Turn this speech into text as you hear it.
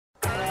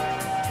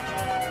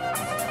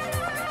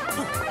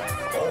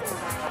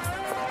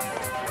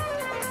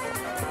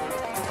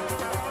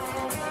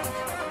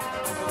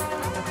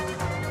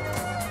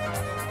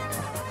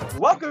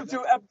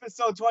Welcome to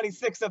episode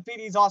 26 of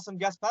Petey's Awesome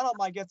Guest Panel.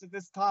 My guest at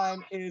this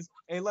time is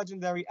a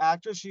legendary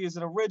actress. She is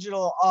an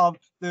original of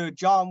the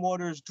John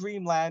Waters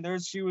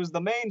Dreamlanders. She was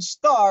the main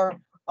star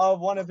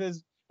of one of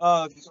his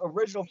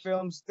original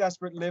films,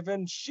 Desperate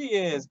Living. She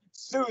is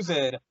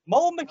Susan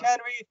Mole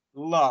McHenry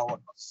Lowe.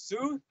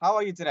 Sue, how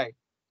are you today?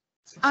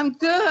 I'm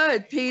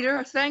good,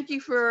 Peter. Thank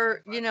you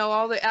for,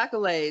 all the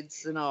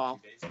accolades and all.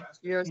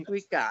 You're a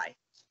sweet guy.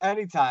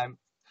 Anytime.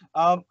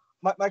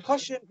 My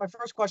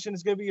first question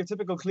is going to be your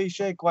typical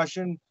cliche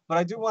question, but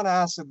I do want to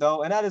ask it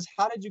though, and that is,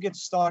 how did you get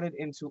started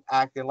into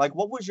acting? Like,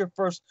 what was your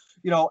first,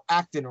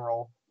 acting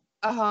role?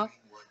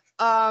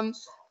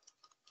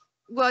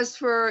 Was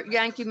for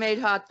Yankee Made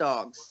Hot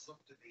Dogs,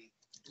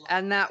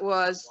 and that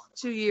was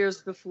 2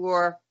 years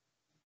before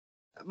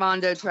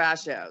Mondo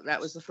Trasho.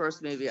 That was the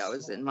first movie I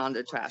was in,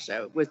 Mondo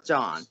Trasho, with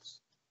John.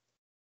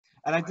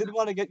 And I did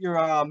want to get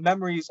your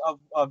memories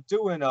of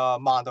doing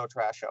Mondo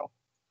Trasho.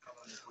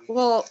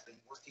 Well,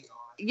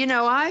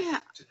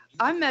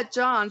 I met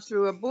John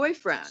through a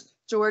boyfriend,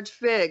 George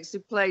Figs, who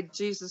played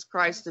Jesus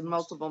Christ in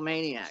Multiple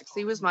Maniacs.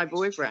 He was my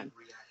boyfriend.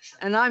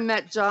 And I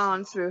met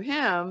John through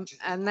him,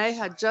 and they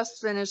had just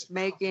finished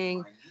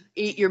making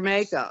Eat Your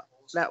Makeup.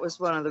 That was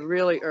one of the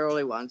really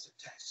early ones.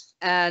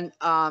 And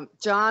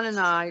John and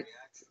I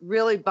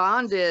really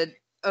bonded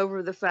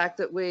over the fact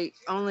that we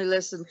only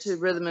listened to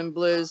rhythm and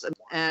blues,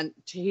 and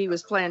he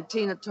was playing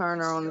Tina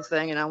Turner on the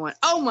thing, and I went,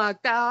 oh my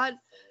God,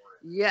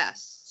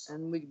 yes.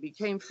 And we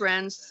became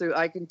friends through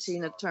Ike and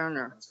Tina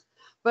Turner.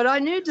 But I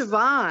knew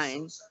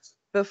Divine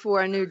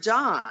before I knew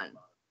John.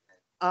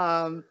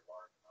 The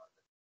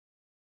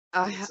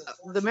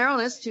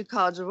Maryland Institute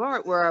College of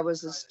Art, where I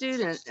was a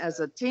student as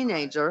a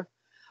teenager,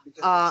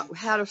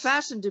 had a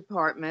fashion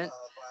department,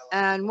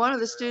 and one of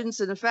the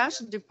students in the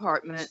fashion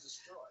department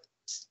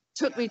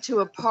took me to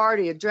a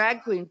party, a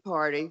drag queen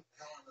party.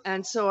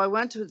 And so I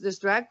went to this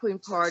drag queen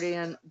party,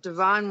 and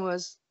Divine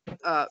was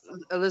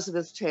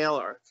Elizabeth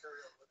Taylor,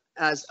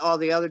 as all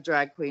the other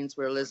drag queens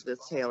were Elizabeth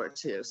Taylor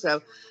too.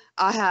 So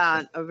I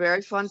had a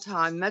very fun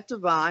time, met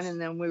Divine, and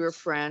then we were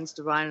friends.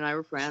 Divine and I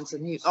were friends,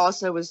 and he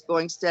also was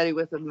going steady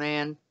with a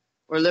man,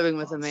 or living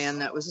with a man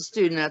that was a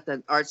student at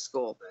the art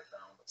school.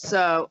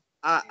 So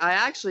I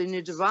actually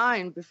knew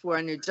Divine before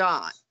I knew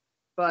John,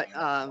 but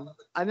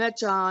I met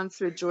John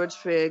through George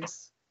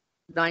Figs,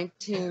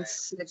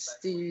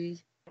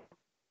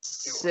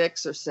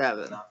 1966 or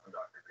 7,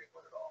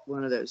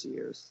 one of those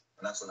years.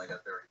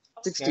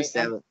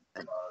 67.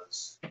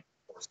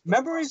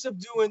 Memories of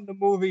doing the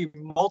movie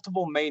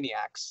Multiple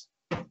Maniacs.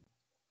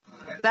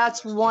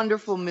 That's a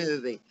wonderful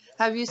movie.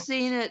 Have you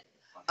seen it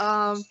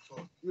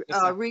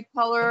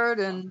recolored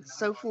and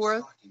so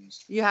forth?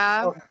 You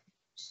have? Oh.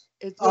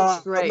 It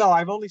looks great. No,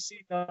 I've only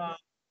seen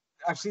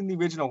I've seen the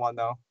original one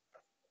though.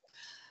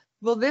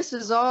 Well, this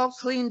is all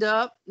cleaned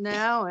up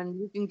now, and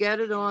you can get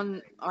it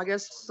on, I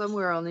guess,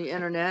 somewhere on the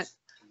internet.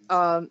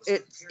 When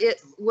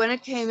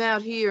it came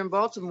out here in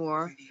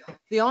Baltimore,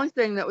 the only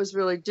thing that was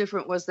really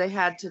different was they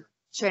had to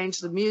change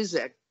the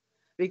music,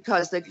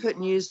 because they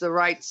couldn't use the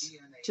rights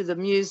to the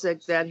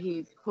music that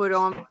he put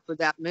on for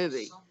that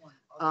movie,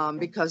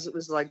 because it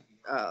was like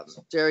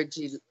Jerry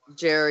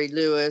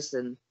Lewis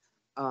and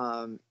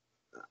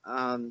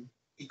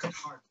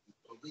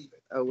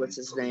what's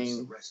his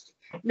name?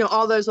 No,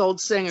 all those old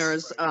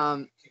singers,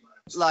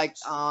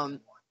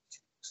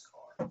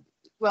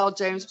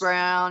 James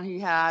Brown. He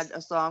had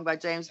a song by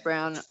James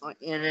Brown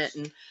in it,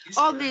 and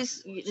all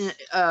these,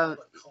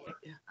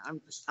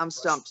 I'm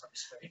stumped.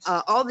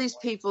 All these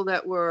people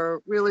that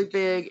were really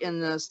big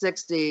in the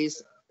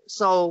 60s,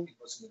 soul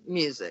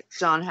music,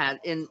 John had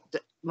in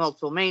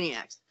Multiple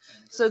Maniacs.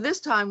 So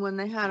this time when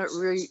they had it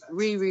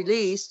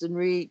re-released and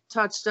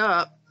retouched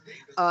up,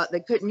 they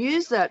couldn't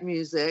use that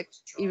music,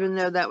 even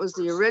though that was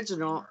the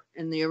original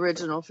in the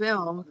original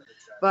film.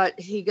 But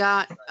he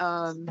got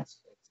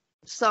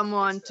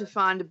someone to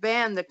find a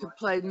band that could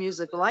play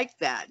music like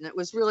that, and it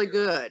was really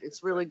good.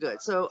 It's really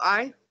good. So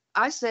I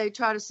say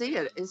try to see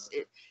it.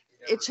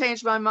 It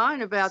changed my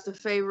mind about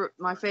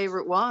my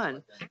favorite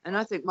one, and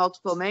I think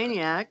Multiple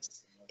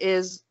Maniacs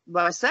is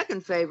my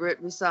second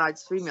favorite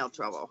besides Female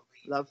Trouble.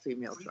 Love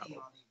Female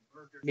Trouble.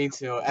 Me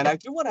too. And I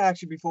do want to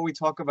actually, before we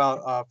talk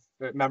about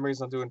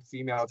memories of doing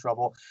Female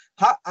Trouble,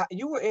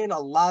 you were in a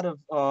lot of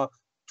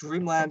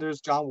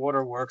Dreamlanders, John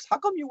Waters works. How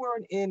come you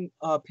weren't in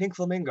Pink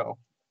Flamingo?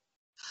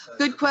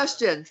 Good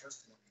question.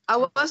 I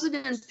wasn't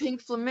in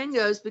Pink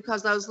Flamingos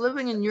because I was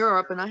living in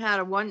Europe, and I had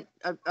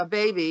a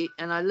baby,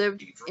 and I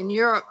lived in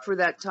Europe for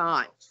that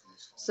time.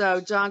 So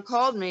John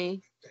called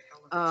me,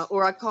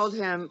 or I called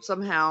him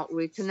somehow.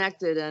 We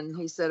connected, and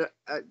he said,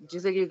 do you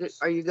think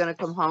are you going to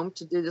come home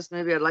to do this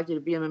movie? I'd like you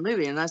to be in the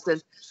movie. And I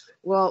said,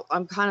 well,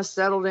 I'm kind of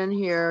settled in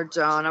here,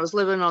 John. I was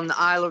living on the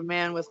Isle of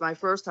Man with my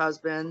first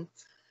husband,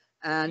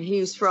 and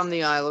he's from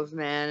the Isle of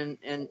Man,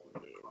 and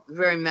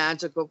very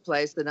magical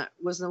place. And it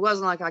wasn't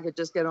like I could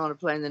just get on a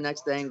plane the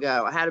next day and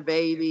go. I had a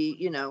baby,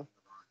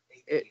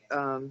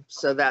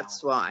 so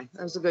that's why.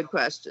 That was a good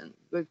question.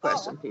 Good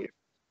question, Peter.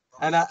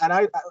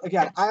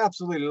 Again, I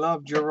absolutely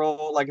loved your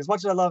role. Like as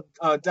much as I loved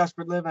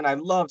Desperate Living, I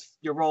loved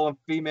your role in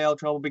Female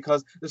Trouble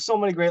because there's so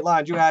many great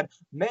lines. You had,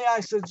 "May I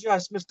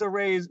suggest Mr.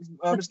 Ray's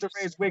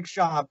wig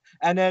shop?"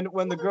 And then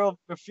when the girl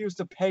refused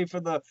to pay for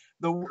the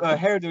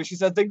hairdo, she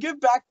said, "Then give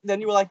back."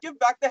 Then you were like, "Give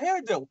back the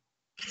hairdo."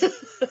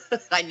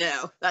 I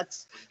know.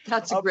 That's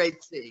a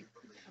great scene.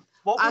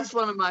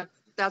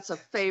 That's a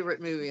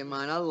favorite movie of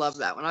mine. I love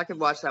that one. I could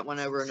watch that one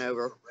over and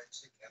over.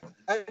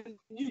 And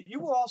you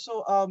were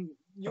also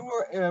you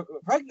were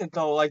pregnant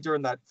though, like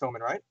during that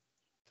filming, right?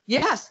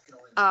 Yes.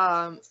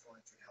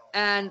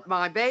 And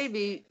my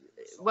baby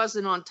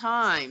wasn't on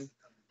time,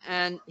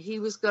 and he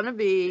was going to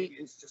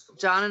be.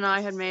 John and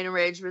I had made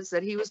arrangements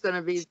that he was going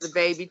to be the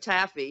baby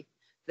Taffy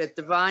that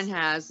Divine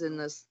has in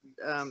this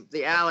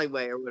the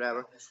alleyway or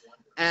whatever,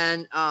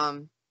 and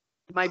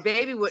my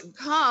baby wouldn't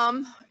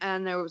come,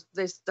 and the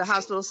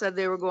hospital said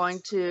they were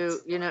going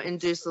to,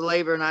 induce the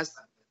labor, and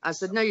I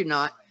said, "No, you're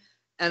not."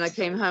 And I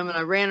came home and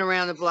I ran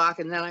around the block,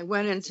 and then I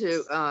went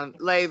into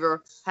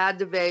labor, had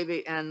the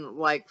baby, and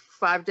like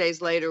 5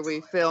 days later,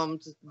 we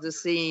filmed the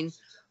scene.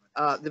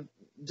 The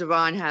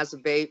Divine has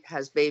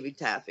baby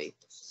Taffy,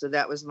 so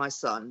that was my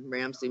son,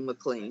 Ramsey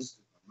McLean.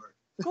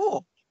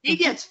 Cool. He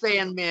gets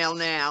fan mail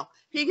now.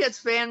 He gets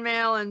fan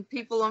mail and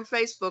people on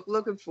Facebook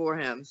looking for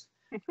him.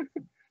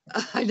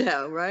 I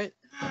know, right?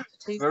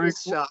 He's very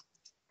cool.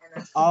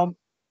 Shocked.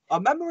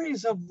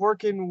 Memories of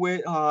working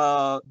with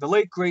the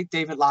late great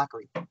David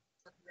Lochary.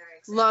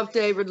 Love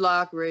David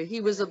Lochary.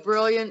 He was a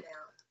brilliant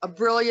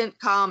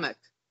comic.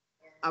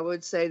 I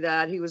would say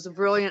that he was a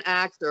brilliant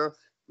actor.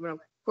 Of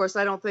course,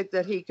 I don't think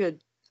that he could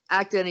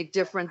act any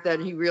different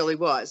than he really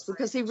was,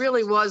 because he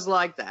really was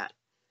like that,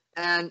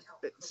 and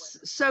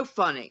so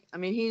funny. I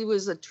mean, he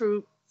was a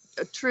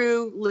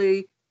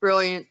truly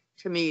brilliant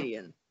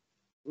comedian.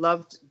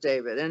 Loved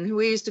David, and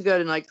we used to go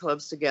to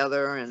nightclubs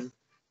together, and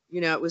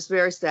it was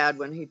very sad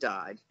when he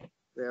died.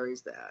 Very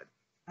sad.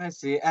 I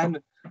see. And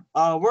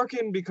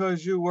working,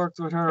 because you worked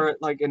with her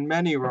like in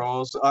many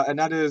roles, and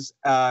that is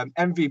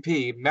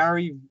MVP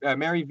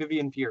Mary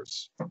Vivian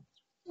Pierce.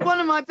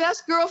 One of my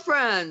best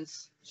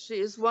girlfriends.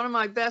 She is one of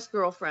my best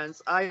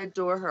girlfriends. I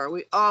adore her.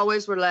 We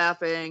always were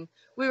laughing.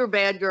 We were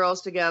bad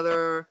girls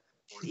together,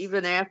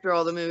 even after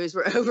all the movies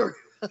were over.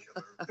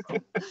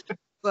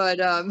 But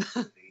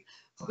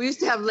we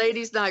used to have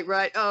ladies' night,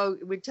 right? Oh,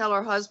 we'd tell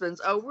our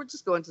husbands, "Oh, we're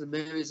just going to the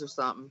movies or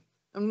something,"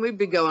 and we'd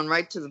be going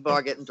right to the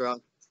bar getting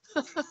drunk.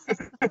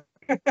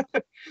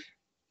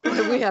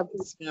 We have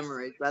these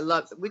memories. I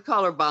love it. We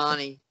call her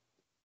Bonnie.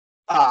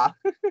 Ah.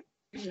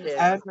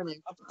 Yeah, her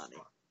name's Bonnie.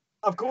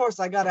 Of course,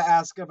 I got to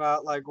ask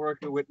about like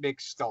working with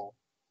Mink Stole.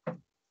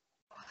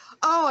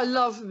 Oh, I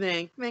love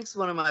Mink. Mink's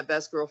one of my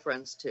best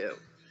girlfriends too.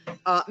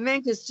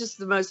 Mink is just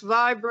the most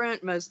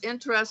vibrant, most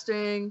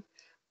interesting,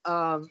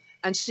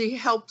 and she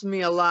helped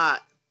me a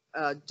lot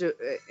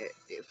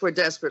for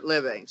Desperate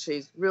Living.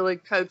 She's really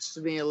coached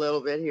me a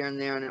little bit here and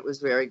there, and it was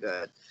very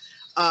good.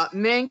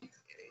 Mink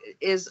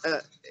is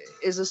a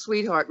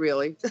sweetheart,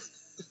 really.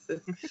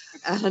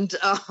 And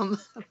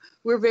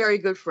we're very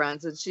good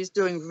friends, and she's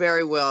doing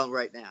very well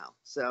right now.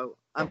 So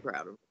I'm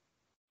proud of her.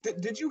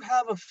 Did you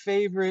have a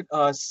favorite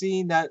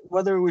scene, that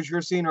whether it was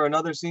your scene or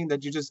another scene,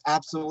 that you just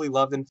absolutely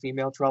loved in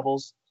Female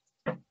Troubles?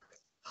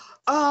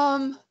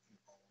 Oh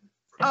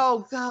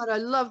God, I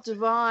love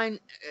Divine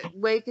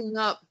waking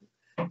up,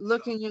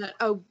 looking at,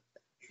 "Oh,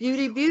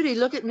 beauty, beauty,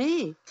 look at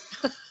me."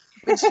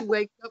 When she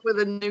wakes up with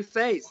a new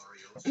face.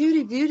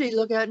 "Beauty, beauty,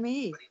 look at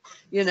me,"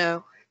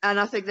 and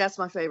I think that's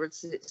my favorite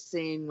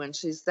scene, when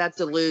she's that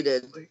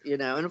deluded,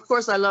 and of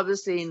course I love the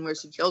scene where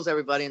she kills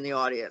everybody in the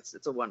audience.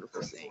 It's a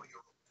wonderful scene.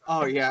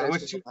 Oh yeah,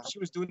 when she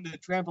was doing the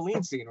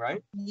trampoline scene,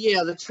 right?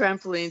 Yeah, the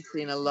trampoline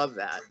scene, I love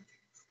that.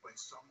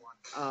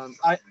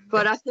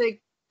 But I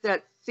think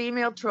that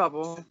Female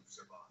Trouble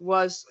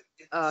was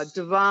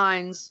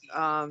Divine's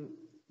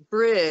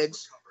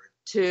bridge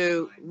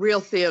to real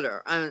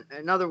theater.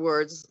 In other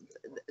words,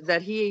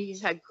 that he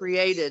had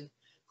created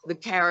the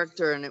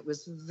character, and it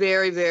was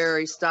very,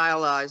 very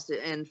stylized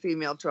in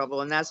Female Trouble,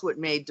 and that's what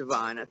made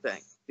Divine, I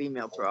think,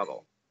 Female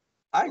Trouble.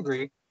 I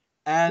agree,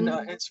 and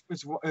it's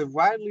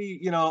widely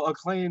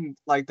acclaimed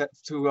like that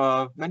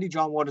to many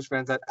John Waters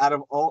fans, that out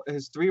of all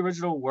his 3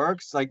 original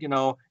works, like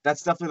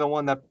that's definitely the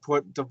one that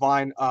put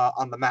Divine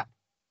on the map.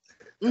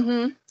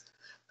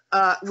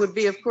 Would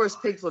be, of course,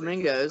 Pink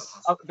Flamingos.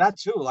 That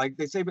too. Like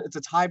they say, it's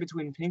a tie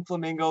between Pink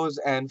Flamingos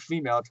and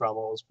Female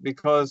Troubles,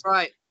 because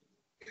right,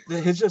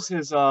 his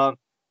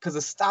because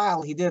the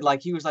style he did,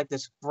 like he was like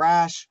this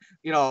brash,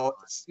 like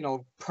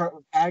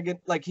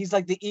he's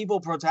like the evil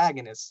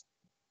protagonist.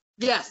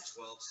 Yes.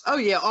 Oh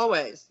yeah,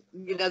 always.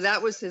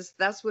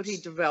 That's what he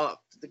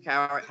developed the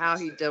character. How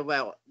he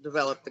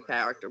developed the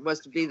character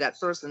was to be that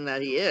person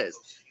that he is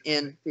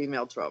in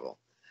Female Trouble.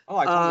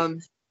 Oh,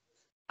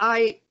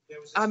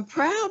 I'm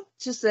proud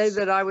to say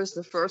that I was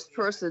the first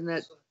person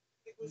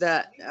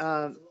that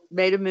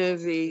made a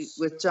movie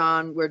with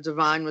John where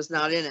Divine was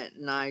not in it,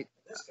 and I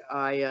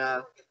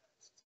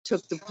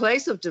took the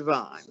place of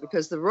Divine,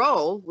 because the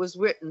role was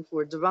written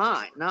for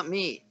Divine, not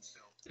me.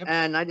 Yep.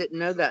 And I didn't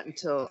know that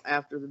until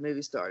after the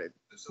movie started.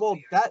 Well,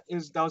 that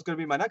was going to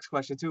be my next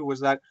question too. Was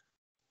that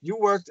you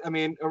worked? I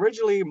mean,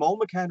 originally Mo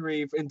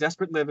McHenry in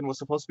Desperate Living was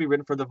supposed to be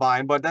written for the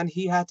Vine, but then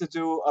he had to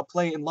do a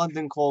play in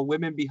London called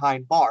Women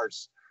Behind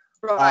Bars.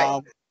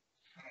 Right.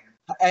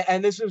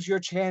 And this was your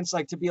chance,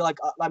 like to be like,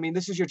 I mean,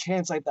 this is your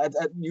chance, like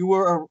that you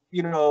were,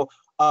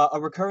 a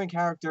recurring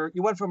character.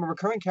 You went from a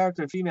recurring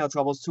character in Female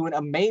Troubles to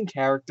a main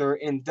character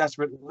in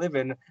Desperate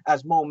Living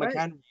as Mo Right.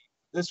 McHenry.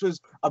 This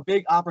was a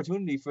big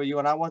opportunity for you,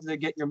 and I wanted to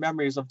get your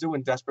memories of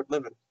doing Desperate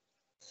Living.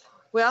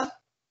 Well,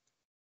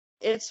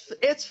 it's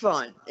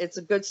fun. It's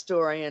a good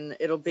story, and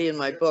it'll be in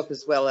my book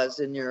as well as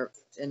in your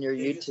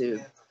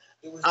YouTube.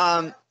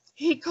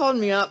 He called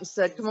me up and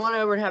said, "Come on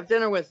over and have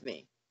dinner with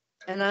me."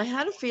 And I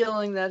had a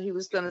feeling that he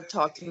was going to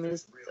talk to me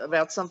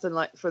about something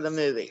like for the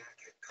movie,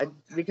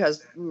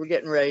 because we were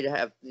getting ready to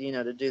have,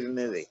 to do the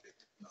movie.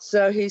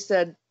 So he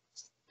said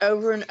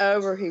over and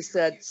over, he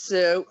said,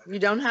 "Sue, you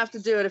don't have to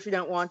do it if you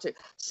don't want to.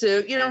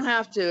 Sue, you don't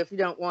have to if you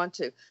don't want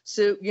to.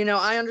 Sue,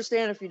 I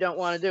understand if you don't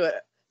want to do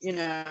it,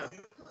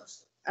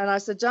 And I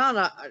said, "John,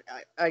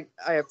 I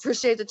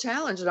appreciate the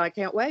challenge and I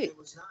can't wait,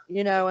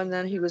 And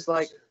then he was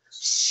like,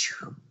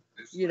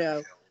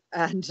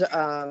 and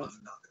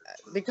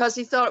because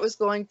he thought it was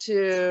going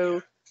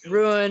to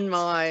ruin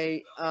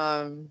my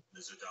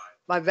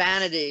my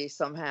vanity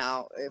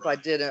somehow if I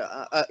did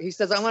he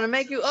says, "I want to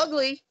make you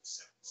ugly."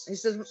 He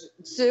says,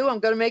 "Sue, I'm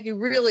going to make you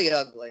really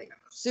ugly.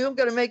 Sue, I'm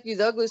going to make you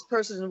the ugliest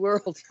person in the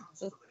world."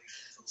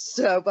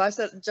 But I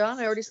said, "John,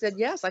 I already said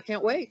yes. I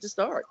can't wait to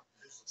start."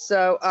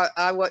 So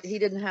he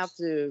didn't have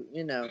to,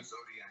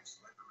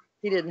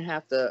 he didn't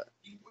have to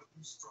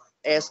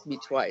ask me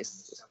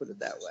twice. Let's put it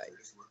that way.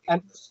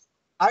 And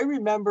I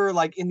remember,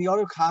 like, in the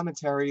other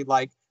commentary,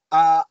 like,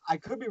 I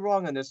could be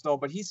wrong on this, though,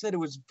 but he said it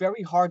was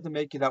very hard to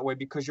make you that way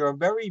because you're a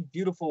very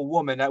beautiful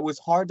woman. That was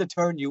hard to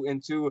turn you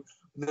into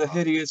the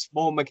hideous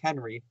Mo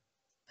McHenry.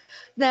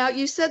 Now,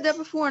 you said that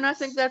before, and I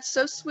think that's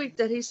so sweet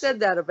that he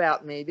said that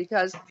about me,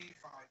 because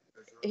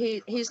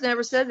he's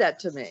never said that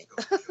to me.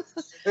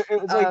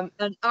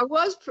 And I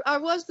was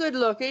good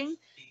looking,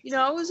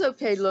 I was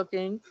okay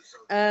looking,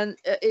 and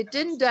it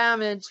didn't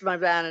damage my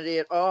vanity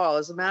at all.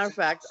 As a matter of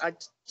fact, I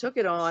took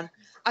it on.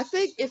 I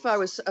think if I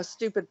was a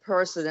stupid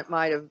person, it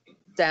might have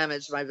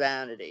damaged my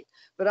vanity.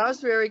 But I was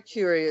very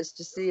curious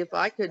to see if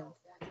I could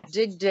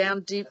dig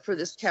down deep for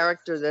this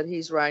character that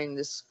he's writing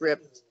this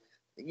script,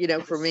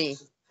 for me.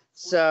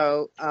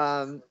 So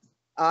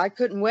I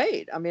couldn't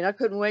wait. I mean, I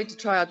couldn't wait to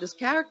try out this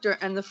character.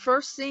 And the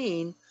first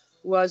scene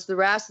was the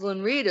Russell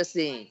and Rita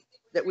scene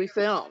that we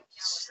filmed.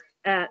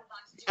 And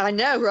I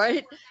know,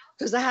 right?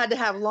 Because I had to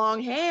have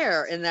long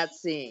hair in that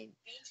scene.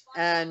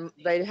 And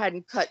they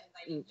hadn't cut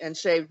and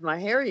shaved my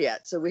hair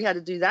yet. So we had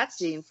to do that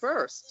scene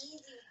first.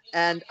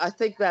 And I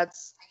think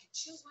that's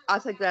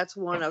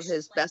one of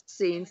his best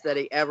scenes that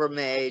he ever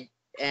made.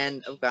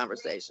 End of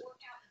conversation.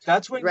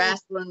 That's when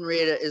Russell and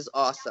Rita is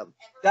awesome.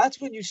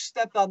 That's when you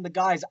stepped on the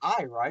guy's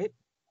eye, right?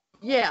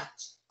 Yeah.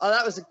 Oh,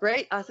 that was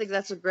I think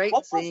that's a great scene.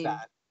 What was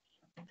that?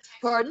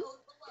 Pardon?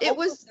 It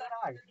was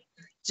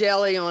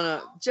jelly on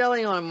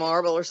a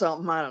marble or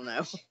something. I don't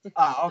know.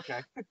 Ah,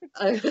 okay.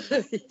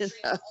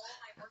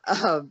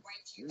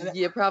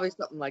 Yeah, probably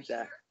something like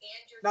that.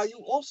 Now,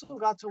 you also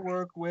got to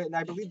work with, and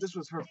I believe this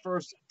was her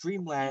first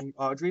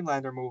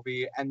Dreamlander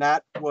movie, and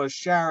that was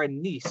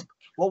Sharon Neesp.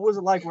 What was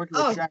it like working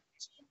with Sharon?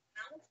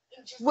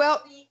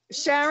 Well,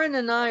 Sharon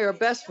and I are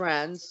best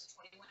friends.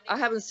 I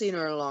haven't seen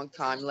her in a long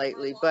time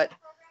lately, but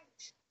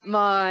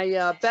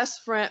my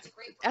best friend,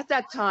 at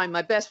that time,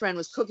 my best friend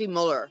was Cookie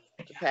Muller,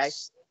 okay?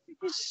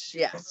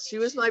 Yes, she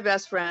was my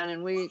best friend,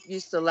 and we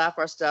used to laugh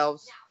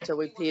ourselves till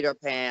we peed our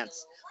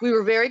pants. We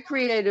were very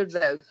creative,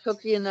 though.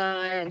 Cookie and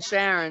I and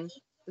Sharon,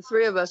 the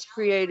three of us,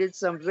 created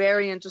some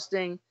very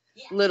interesting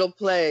little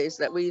plays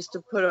that we used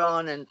to put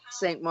on in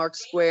St.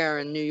 Mark's Square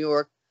in New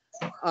York.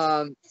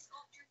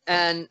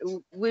 And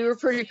we were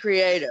pretty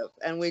creative,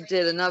 and we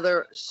did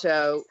another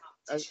show,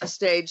 a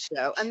stage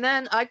show. And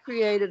then I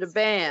created a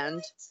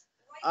band.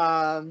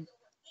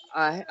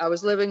 I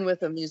was living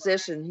with a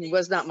musician. He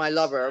was not my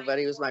lover, but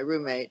he was my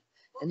roommate.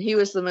 And he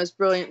was the most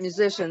brilliant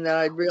musician that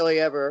I'd really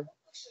ever,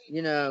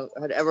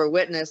 had ever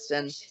witnessed.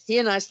 And he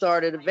and I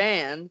started a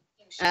band,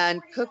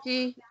 and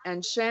Cookie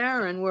and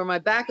Sharon were my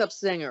backup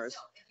singers.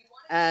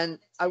 And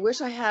I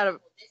wish I had a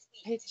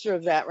picture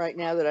of that right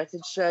now that I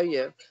could show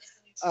you.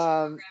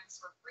 But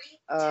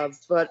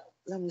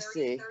let me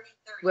see.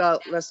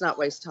 Well, let's not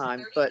waste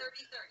time, but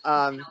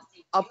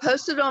I'll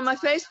post it on my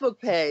Facebook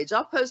page.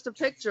 I'll post a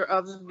picture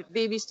of the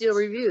BB Steel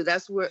Review.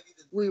 That's what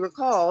we were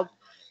called.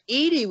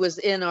 Edie was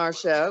in our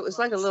show. It was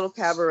like a little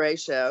cabaret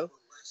show.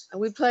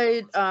 And we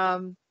played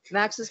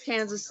Max's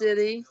Kansas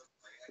City.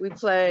 We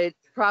played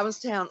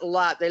Provincetown a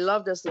lot. They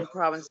loved us in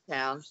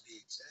Provincetown.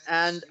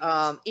 And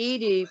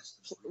Edie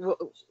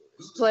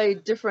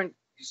played different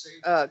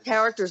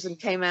characters and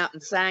came out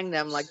and sang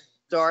them, like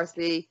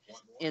Dorothy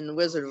in The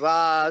Wizard of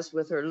Oz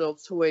with her little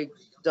toy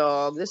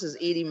dog. This is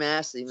Edie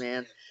Massey,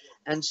 man.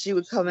 And she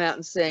would come out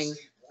and sing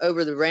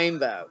Over the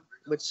Rainbow.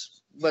 which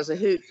was a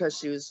hoot because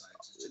she was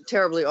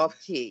terribly off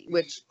key,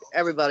 which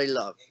everybody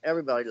loved.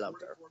 Everybody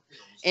loved her.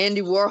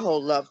 Andy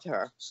Warhol loved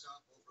her.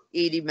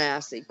 Edie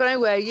Massey. But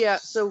anyway, yeah.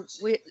 So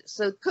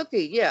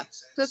Cookie, yeah,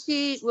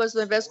 Cookie was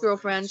my best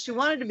girlfriend. She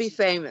wanted to be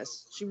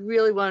famous. She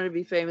really wanted to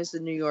be famous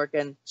in New York,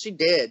 and she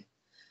did.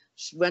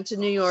 She went to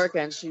New York,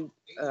 and she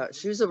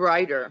was a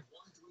writer,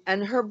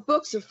 and her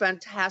books are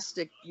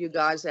fantastic. You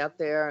guys out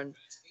there, and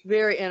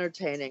very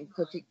entertaining.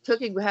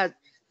 Cookie had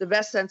the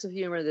best sense of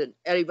humor than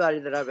anybody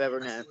that I've ever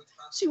known.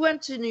 She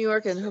went to New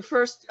York, and her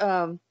first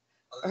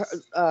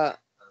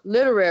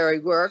literary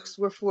works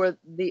were for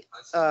the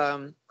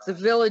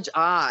Village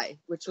Eye,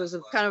 which was a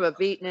kind of a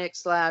beatnik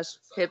 /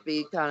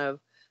 hippie kind of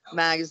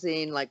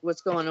magazine, like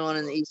what's going on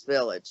in the East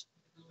Village.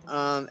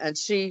 And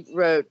she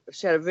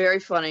had a very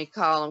funny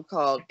column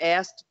called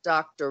Ask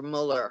Dr.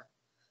 Muller.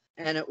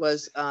 And it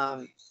was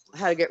how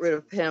to get rid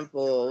of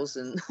pimples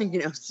and,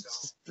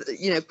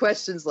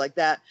 questions like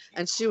that.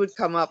 And she would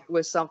come up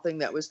with something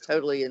that was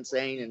totally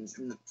insane and,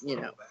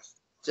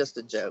 just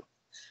a joke.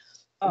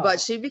 Oh. But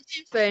she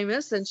became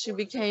famous, and she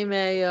became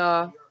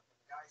a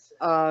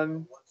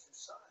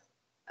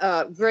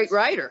great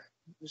writer.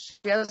 She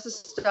has a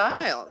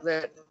style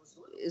that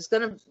is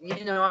going to,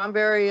 I'm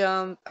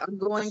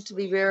going to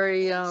be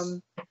very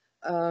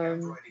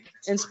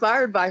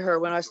inspired by her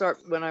when I start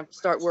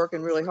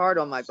working really hard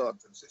on my book.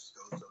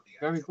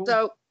 Very cool.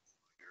 So,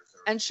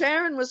 and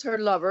Sharon was her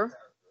lover,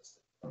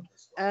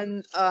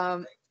 and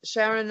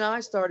Sharon and I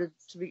started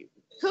to be.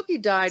 Cookie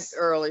died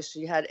early.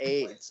 She had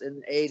AIDS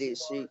in the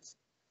 80s.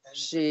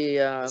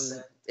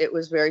 It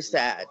was very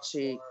sad.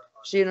 She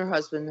and her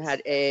husband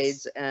had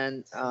AIDS,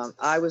 and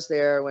I was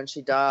there when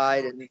she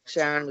died, and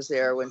Sharon was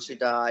there when she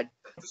died,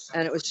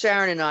 and it was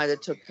Sharon and I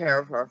that took care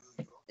of her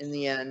in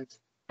the end.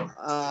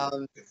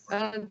 And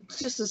it's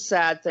just a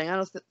sad thing.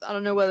 I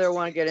don't know whether I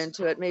want to get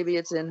into it. Maybe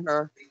it's in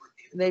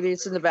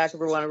the back of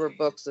one of her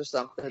books or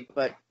something,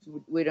 but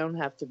we don't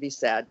have to be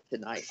sad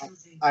tonight.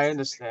 I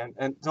understand.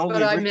 And totally.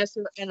 But I miss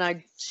her,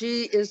 and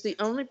she is the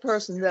only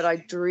person that I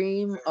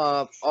dream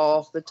of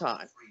all the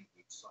time.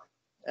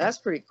 That's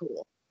pretty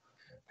cool.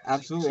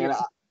 Absolutely. And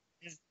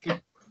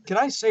can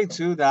I say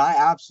too that I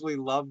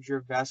absolutely loved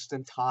your vest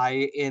and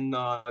tie in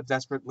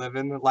Desperate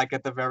Living, like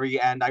at the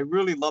very end. I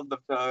really loved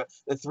the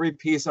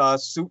 3-piece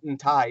suit and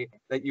tie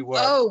that you wore.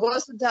 Oh,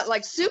 wasn't that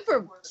like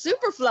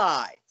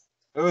Superfly?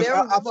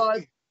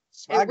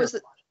 It was.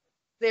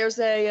 There's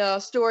a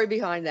story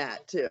behind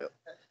that too.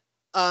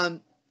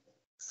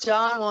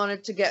 John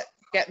wanted to get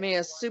me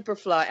a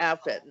Superfly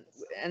outfit,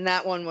 and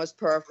that one was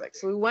perfect.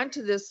 So we went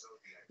to this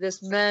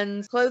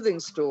men's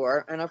clothing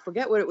store, and I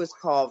forget what it was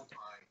called.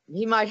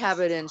 He might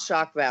have it in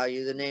Shock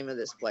Value, the name of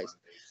this place.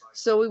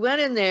 So we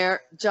went in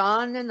there,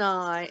 John and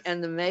I,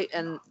 and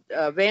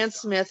Van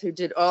Smith, who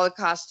did all the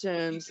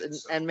costumes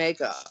and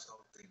makeup.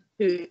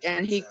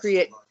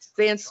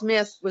 Van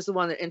Smith was the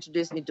one that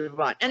introduced me to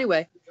Devon.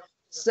 Anyway,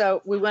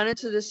 so we went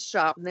into this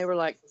shop, and they were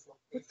like,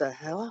 "What the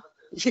hell?"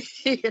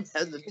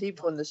 The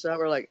people in the shop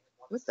were like,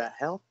 "What the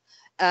hell?"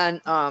 And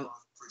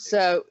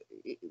so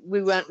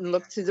we went and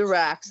looked through the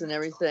racks and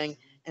everything.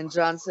 And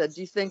John said,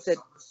 "Do you think that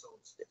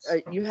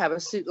you have a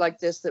suit like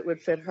this that would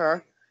fit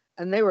her?"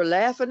 And they were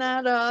laughing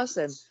at us,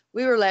 and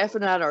we were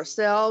laughing at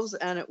ourselves.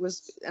 And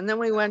then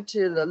we went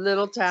to the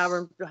Little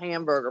Tavern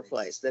hamburger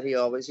place that he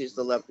always used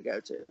to love to go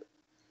to.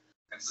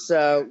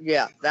 So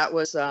yeah, that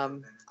was I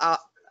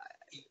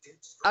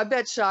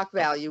bet Shock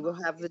Value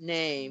will have the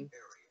name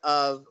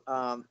of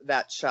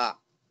that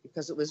shop,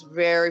 because it was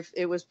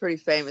pretty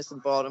famous in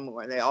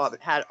Baltimore. They all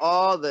had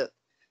all the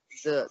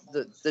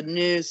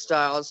new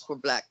styles for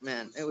black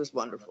men. It was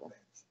wonderful.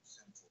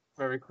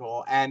 Very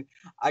cool. And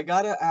I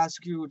gotta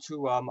ask you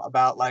to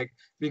about, like,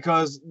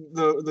 because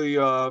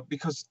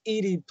because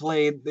Edie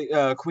played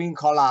the Queen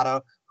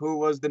Carlotta, who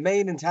was the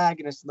main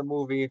antagonist in the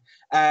movie,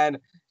 and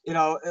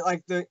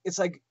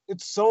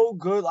it's so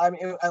good. I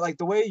mean, like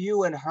the way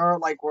you and her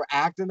were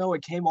acting, though,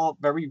 it came off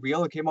very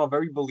real. It came off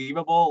very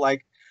believable.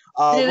 Like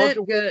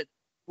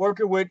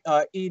working with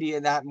Edie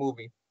in that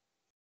movie.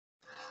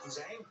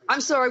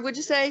 I'm sorry, would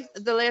you say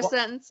the last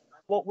sentence?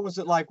 What was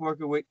it like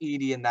working with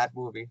Edie in that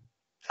movie?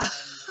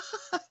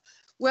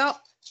 Well,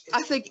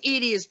 I think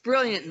Edie is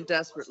brilliant in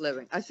Desperate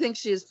Living. I think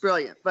she is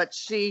brilliant, but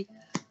she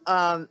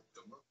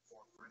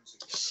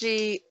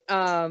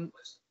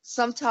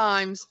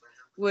sometimes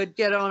would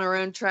get on her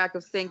own track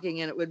of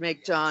thinking, and it would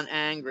make John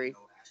angry.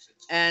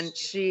 And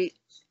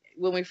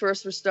when we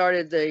first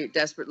started the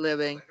Desperate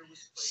Living,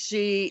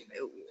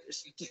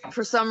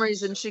 for some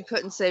reason, she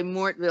couldn't say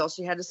Mortville.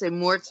 She had to say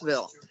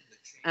Mortsville.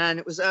 And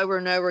it was over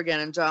and over again,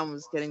 and John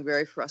was getting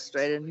very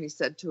frustrated. And he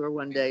said to her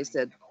one day, he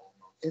said,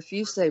 "If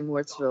you say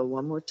Mortsville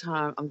one more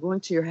time, I'm going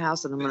to your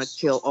house and I'm going to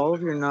kill all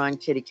of your 9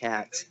 kitty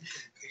cats."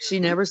 She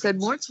never said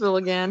Mortsville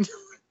again.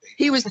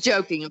 He was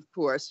joking, of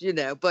course,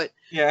 but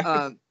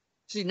yeah.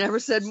 She never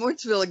said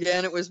Mortsville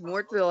again. It was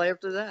Mortville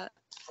after that.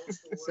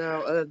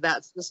 So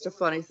that's just a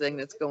funny thing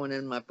that's going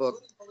in my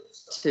book,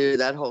 too,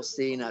 that whole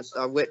scene.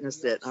 I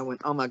witnessed it. I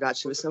went, oh, my God,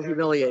 she was so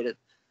humiliated.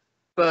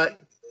 But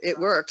it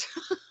worked.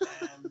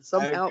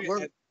 Somehow it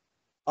worked.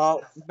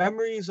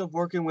 Memories of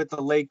working with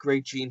the late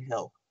great Jean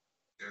Hill.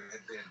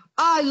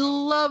 I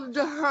loved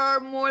her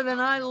more than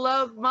I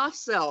loved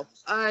myself.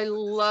 I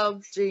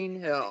loved Jean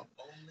Hill.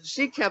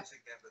 She kept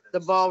the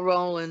ball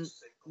rolling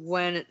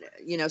when,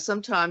 you know,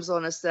 sometimes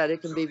on a set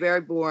it can be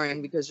very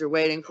boring because you're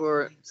waiting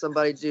for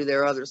somebody to do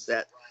their other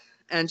set.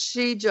 And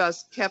she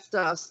just kept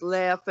us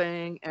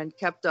laughing and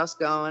kept us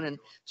going. And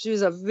she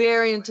was a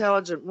very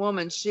intelligent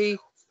woman. She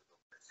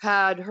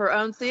had her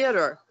own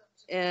theater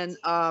in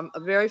a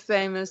very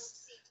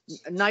famous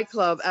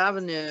nightclub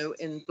avenue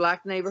in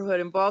black neighborhood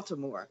in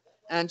Baltimore.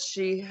 And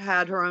she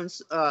had her own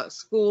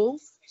school.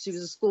 She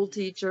was a school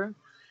teacher,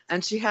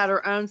 and she had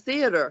her own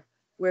theater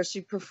where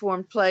she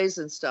performed plays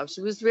and stuff.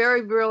 She was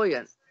very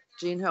brilliant.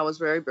 Jean Hill was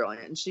very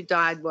brilliant. And she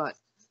died, what,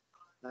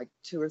 like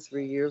 2 or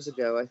 3 years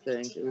ago, I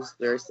think. It was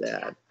very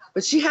sad.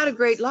 But she had a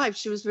great life.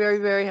 She was very,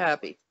 very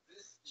happy.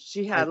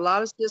 She had a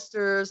lot of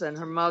sisters, and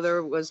her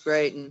mother was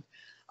great. And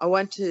I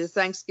went to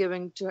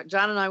Thanksgiving,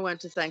 John and I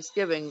went to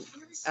Thanksgiving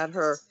at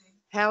her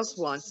house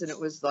once, and it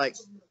was like,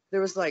 there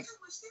was like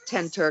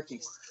 10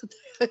 turkeys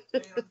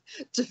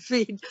to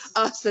feed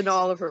us and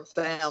all of her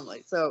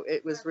family. So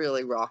it was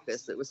really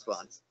raucous. It was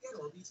fun.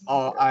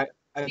 Oh, I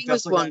She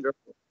was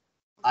wonderful.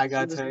 I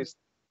gotta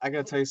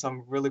tell you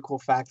some really cool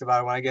fact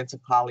about it when I get into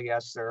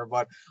polyester.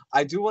 But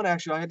I do want to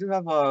actually, I do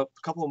have a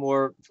couple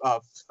more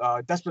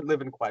desperate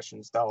living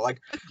questions though. Like,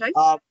 Okay.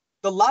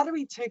 the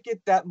lottery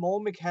ticket that Mo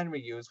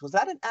McHenry used, was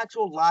that an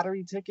actual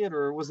lottery ticket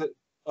or was it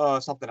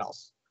something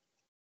else?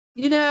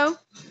 You know,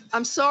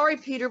 I'm sorry,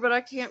 Peter, but I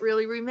can't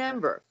really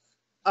remember.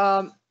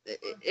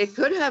 It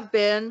could have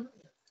been,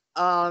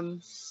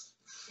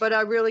 but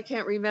I really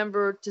can't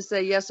remember to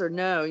say yes or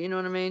no. You know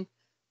what I mean?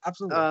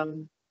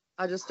 Absolutely.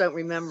 I just don't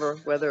remember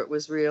whether it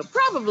was real.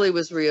 Probably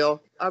was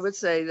real. I would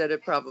say that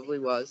it probably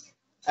was.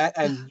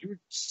 And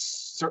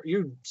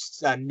you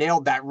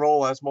nailed that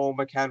role as Mo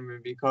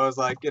McHenry because,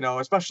 like, you know,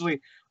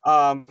 especially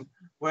when,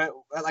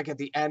 like, at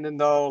the end, and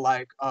though,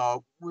 like,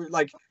 we're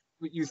like,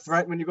 you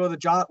threat when you go to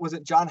John, was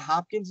it John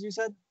Hopkins you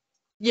said?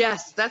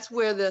 Yes, that's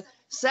where the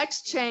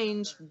sex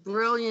change,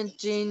 brilliant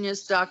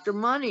genius, Dr.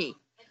 Money.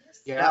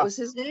 Yeah. That was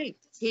his name.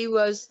 He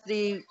was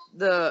the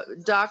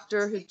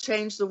doctor who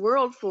changed the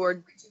world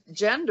for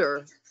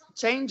gender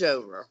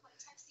changeover.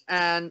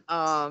 And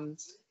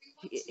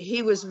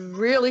he was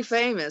really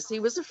famous. He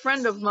was a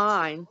friend of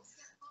mine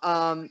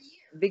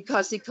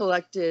because he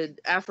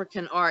collected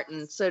African art,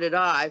 and so did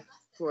I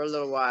for a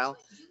little while.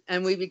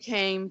 And we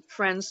became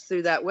friends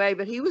through that way.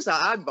 But he was an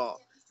oddball.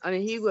 I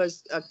mean, he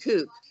was a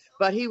kook.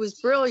 But he was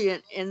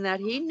brilliant in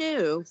that he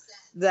knew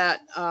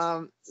that,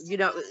 you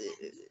know,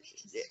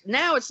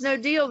 now it's no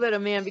deal that a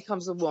man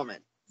becomes a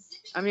woman.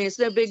 I mean, it's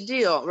no big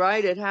deal,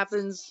 right? It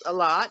happens a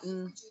lot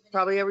and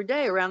probably every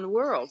day around the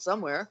world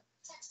somewhere.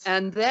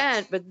 And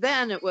then, but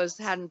then it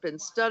hadn't been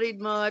studied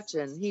much,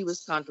 and he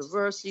was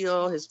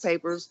controversial. His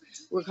papers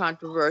were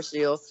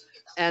controversial,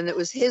 and it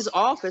was his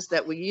office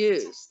that we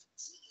used.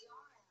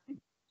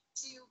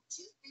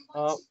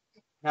 Now,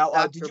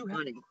 did you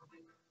Money.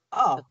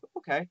 Oh,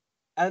 okay.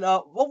 And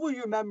what were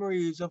your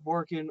memories of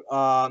working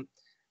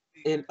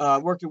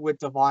working with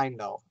Divine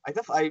though?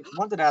 I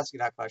wanted to ask you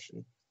that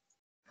question.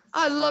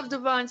 I love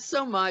Divine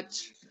so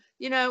much.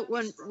 You know,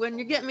 when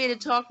you get me to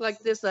talk like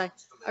this, I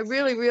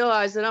really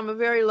realize that I'm a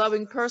very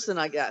loving person,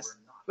 I guess.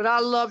 But I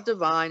love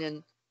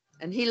Divine,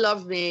 and he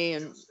loved me,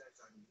 and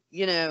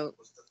you know,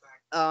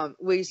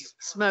 we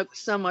smoked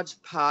so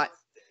much pot.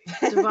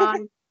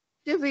 Divine,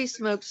 Divvy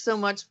smoked so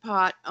much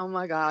pot. Oh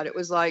my God, it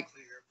was like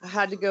I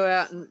had to go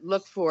out and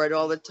look for it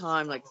all the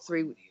time, like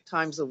 3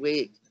 times a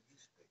week,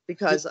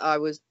 because I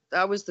was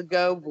the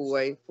go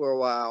boy for a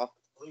while.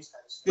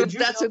 But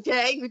that's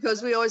okay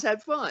because we always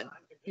had fun,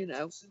 you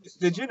know.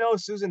 Did you know,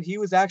 Susan, he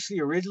was actually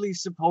originally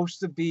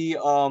supposed to be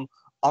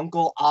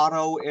Uncle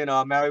Otto in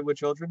Married with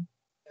Children?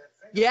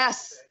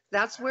 Yes,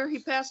 that's where he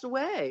passed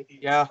away.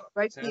 Yeah.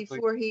 Right exactly.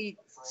 before he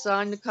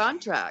signed the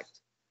contract.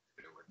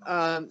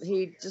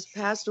 He just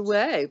passed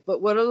away.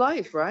 But what a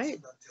life, right?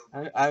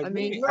 I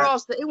mean,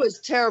 it was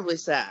terribly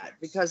sad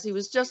because he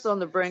was just on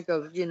the brink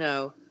of, you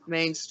know,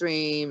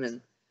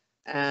 mainstream,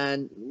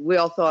 and we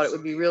all thought it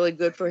would be really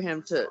good for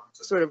him to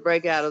sort of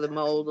break out of the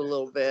mold a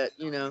little bit,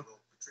 you know.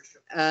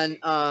 And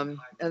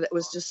it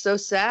was just so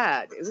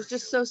sad. It was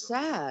just so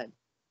sad,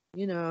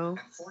 you know.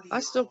 I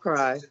still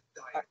cry.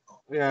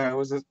 Yeah, it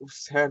was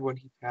sad when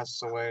he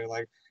passed away.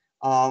 Like,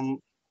 I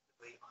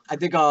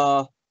think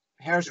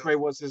Hairspray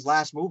was his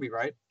last movie,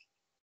 right?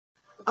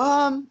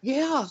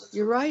 Yeah,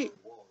 you're right.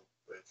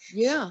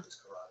 Yeah.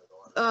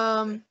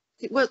 What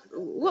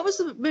was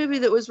the movie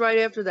that was right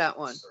after that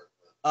one?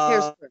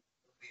 Hairspray.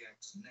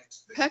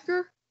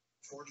 Pecker?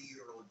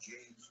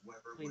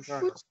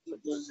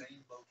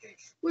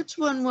 Which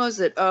one was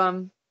it?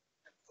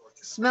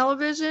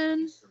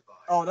 Smell-O-Vision?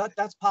 Oh,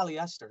 that's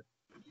Polyester.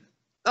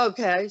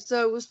 Okay,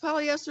 so was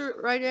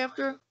Polyester right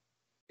after?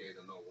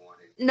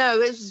 No,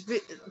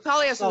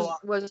 Polyester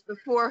was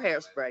before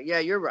Hairspray. Yeah,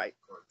 you're right.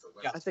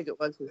 Yes. I think it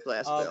was his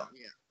last film.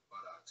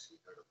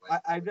 Yeah.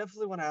 I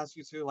definitely want to ask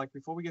you too, like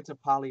before we get to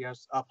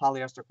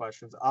polyester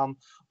questions,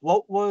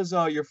 what was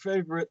your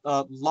favorite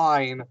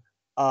line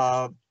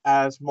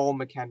as Mole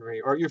McHenry,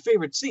 or your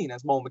favorite scene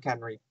as Mole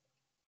McHenry?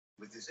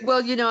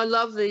 Well, you know, I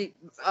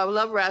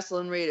love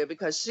Wrestling Rita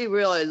because she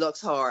really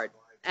looks hard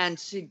and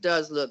she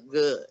does look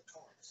good.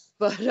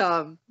 But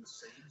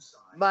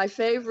my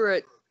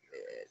favorite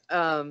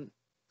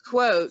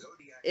quote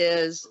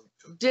is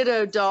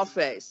 "Ditto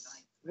Dollface"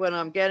 when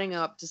I'm getting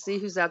up to see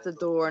who's at the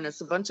door, and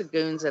it's a bunch of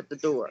goons at the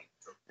door.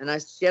 And I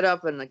get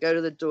up and I go to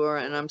the door,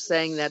 and I'm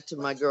saying that to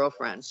my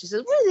girlfriend. She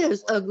says, "What are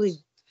those ugly?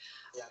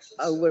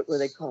 What were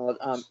they called?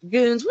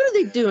 Goons? What are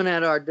they doing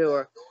at our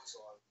door?"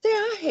 "Yeah,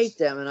 I hate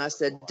them." And I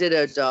said,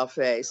 "Ditto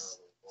Dollface."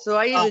 So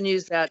I even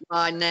use that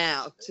line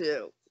now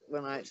too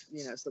when I,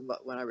 you know,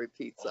 when I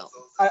repeat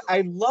something.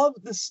 I love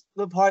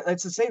the part.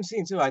 It's the same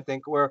scene too, I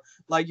think, where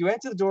like you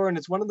enter the door and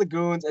it's one of the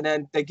goons, and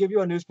then they give you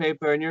a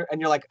newspaper, and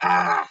you're like,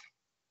 ah.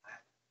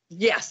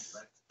 Yes,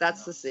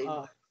 that's the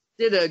scene.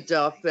 Ditto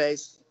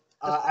Dollface.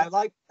 I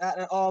like that.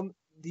 I was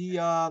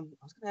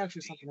gonna ask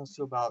you something else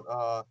too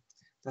about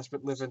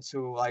Desperate Living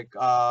too. Like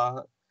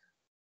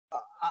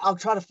I'll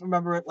try to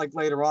remember it like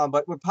later on.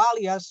 But with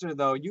Polyester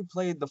though, you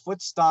played the Foot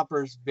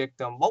Stompers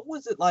victim. What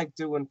was it like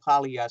doing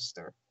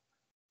Polyester?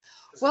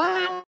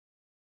 Well,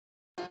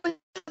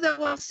 that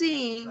one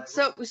scene.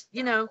 So it was,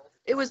 you know,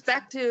 it was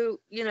back to,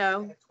 you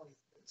know,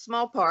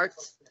 small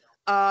parts.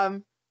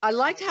 I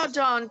liked how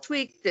John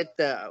tweaked it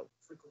though,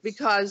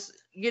 because,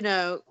 you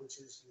know,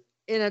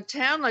 in a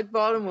town like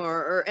Baltimore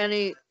or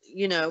any,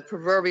 you know,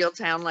 proverbial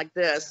town like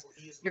this,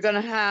 you're going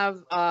to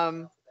have,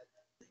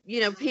 you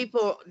know,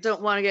 people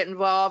don't want to get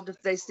involved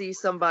if they see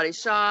somebody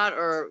shot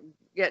or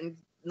getting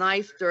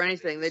knifed or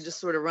anything. They just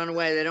sort of run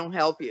away. They don't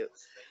help you.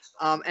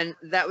 And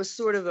that was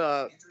sort of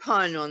a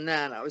pun on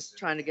that. I was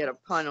trying to get a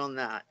pun on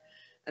that.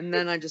 And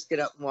then I just get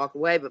up and walk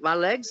away. But my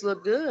legs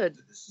look good.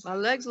 My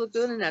legs look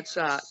good in that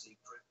shot.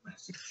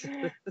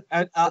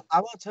 And I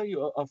want to tell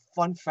you a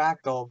fun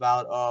fact though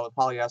about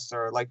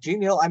Polyester. Like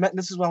Jean Hill,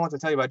 this is what I want to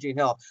tell you about Jean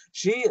Hill.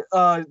 She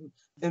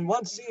in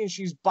one scene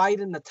she's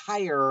biting the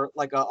tire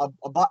like a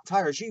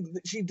tire. She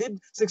did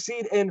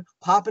succeed in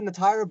popping the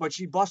tire, but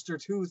she bust her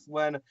tooth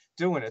when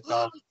doing it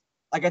though.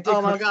 Like I think.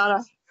 Oh my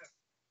God!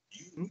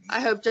 I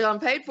hope John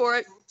paid for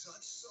it.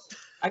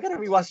 I gotta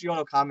rewatch the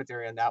auto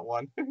commentary on that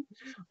one.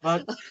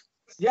 But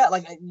yeah,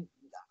 like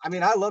I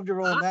mean, I loved your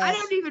role in that. I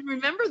don't even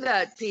remember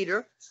that,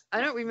 Peter.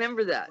 I don't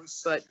remember that,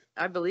 but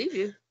I believe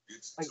you.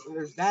 Like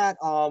there's that.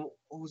 What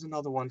was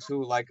another one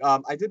too? Like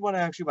I did want to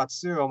ask you about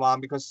Serial Mom,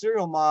 because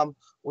Serial Mom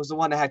was the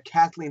one that had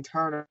Kathleen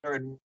Turner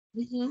and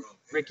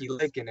Ricky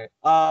Lake in it.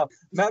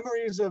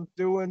 Memories of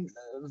doing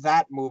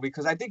that movie,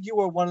 because I think you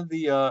were one of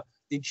the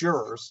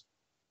jurors.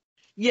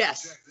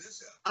 Yes.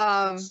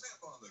 Well,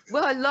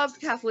 I love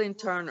Kathleen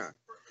Turner.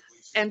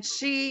 And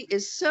she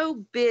is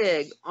so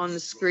big on the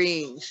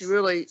screen. She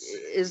really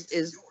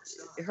is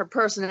her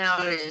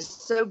personality is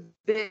so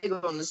big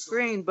on the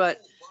screen.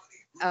 But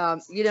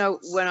you know,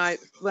 when I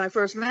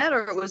first met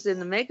her, it was in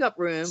the makeup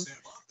room,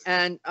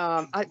 and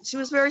she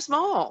was very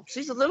small.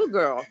 She's a little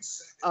girl,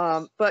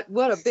 but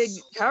what a big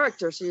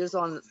character she is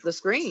on the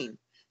screen.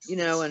 You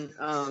know,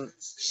 and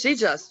she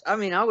just, I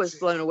mean, I was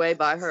blown away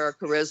by her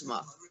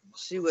charisma.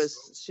 She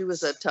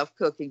was a tough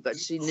cookie, but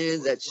she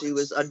knew that she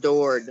was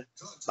adored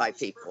by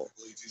people.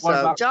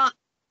 So John,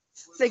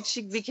 I think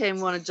she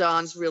became one of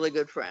John's really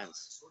good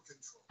friends.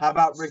 How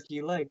about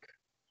Ricky Lake?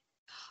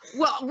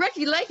 Well,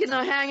 Ricky Lake and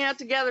I hang out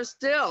together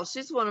still.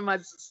 She's one of my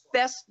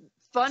best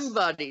fun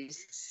buddies.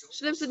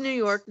 She lives in New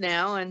York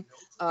now, and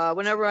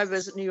whenever I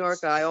visit New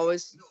York, I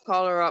always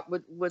call her up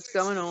with what's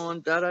going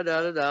on, da da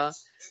da da da,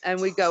 and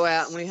we go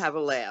out and we have a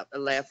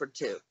laugh or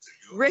two.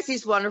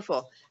 Ricky's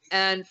wonderful.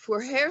 And for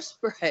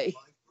Hairspray,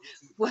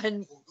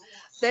 when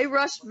they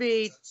rushed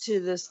me to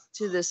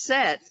the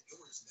set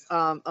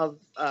of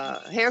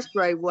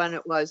Hairspray, when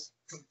it was,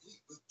 do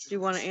you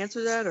want to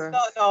answer that or?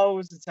 No, it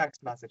was a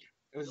text message.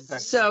 It was a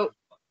text. So,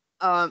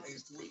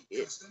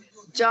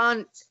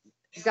 John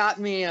got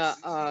me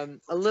a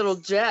little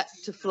jet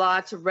to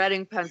fly to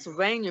Reading,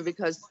 Pennsylvania,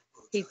 because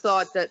he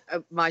thought that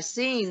my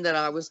scene that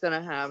I was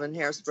going to have in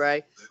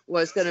Hairspray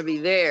was going to be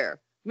there.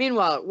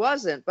 Meanwhile, it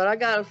wasn't, but I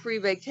got a free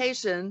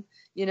vacation.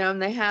 You know,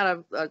 and they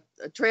had a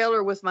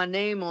trailer with my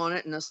name on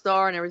it and a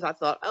star and everything. I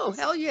thought, oh,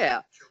 hell yeah,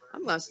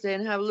 I'm going to stay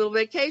and have a little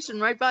vacation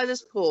right by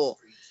this pool.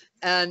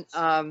 And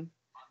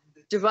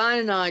Divine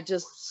and I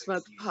just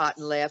smoked pot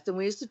and laughed. And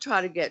we used to try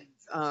to get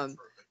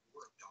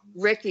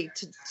Ricky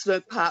to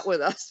smoke pot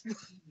with us.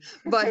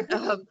 But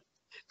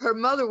her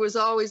mother was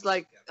always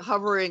like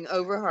hovering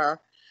over her.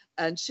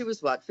 And she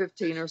was, what,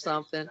 15 or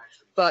something.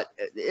 But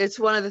it's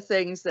one of the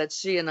things that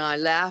she and I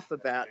laugh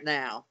about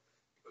now.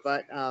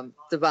 But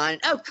Divine,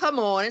 oh, come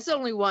on, it's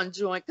only one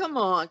joint. Come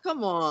on,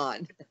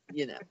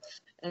 you know.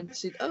 And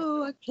she,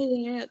 oh, I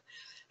can't.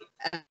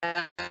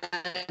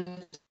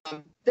 And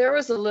there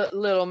was a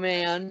little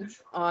man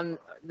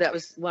that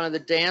was one of the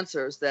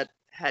dancers that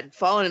had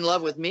fallen in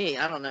love with me.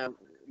 I don't know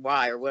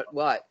why or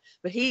what.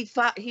 But he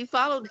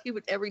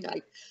would every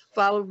night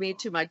follow me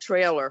to my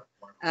trailer,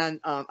 and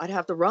I'd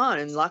have to run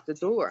and lock the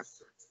door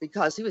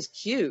because he was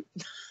cute.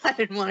 I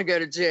didn't want to go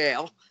to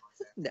jail.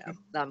 No,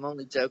 I'm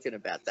only joking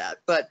about that.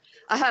 But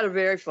I had a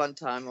very fun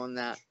time on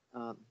that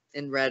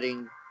in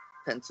Reading,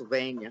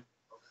 Pennsylvania.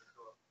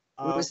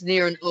 It was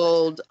near an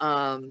old,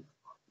 what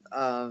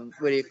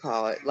do you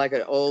call it? Like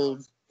an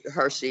old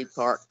Hershey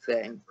Park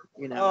thing,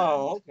 you know.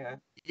 Oh, okay.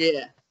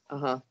 Yeah.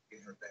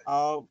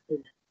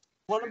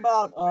 What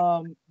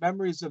about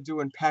memories of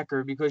doing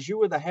Pecker? Because you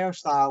were the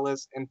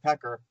hairstylist in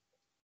Pecker.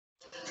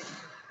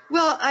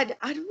 Well, I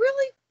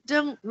really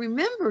don't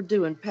remember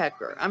doing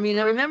Pecker. I mean,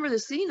 I remember the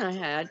scene I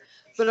had,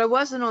 but I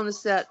wasn't on the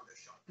set.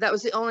 That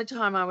was the only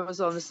time I was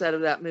on the set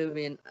of that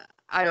movie, and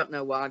I don't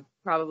know why.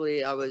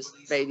 Probably I was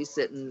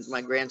babysitting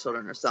my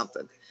grandchildren or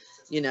something.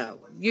 You know,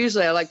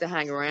 usually I like to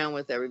hang around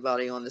with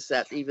everybody on the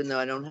set, even though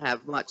I don't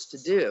have much to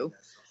do.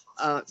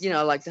 You know,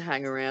 I like to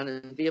hang around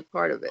and be a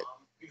part of it.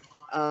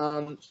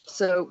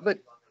 But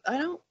I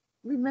don't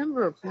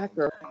remember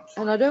Pecker,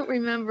 and I don't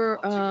remember,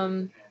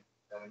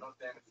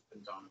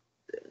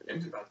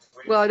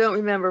 well, I don't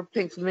remember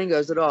Pink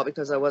Flamingos at all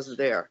because I wasn't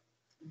there.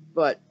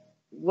 But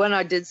when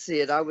I did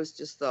see it, I was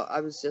just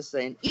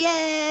saying,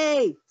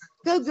 "Yay!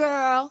 Go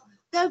girl!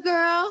 Go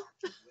girl!"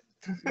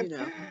 You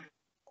know.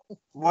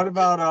 What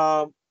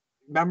about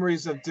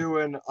memories of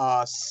doing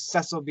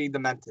Cecil B.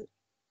 Demented?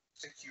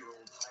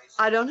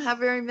 I don't have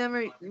very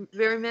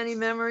many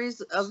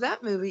memories of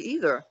that movie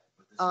either,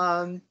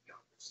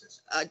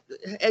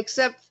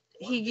 except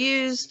he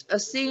used a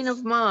scene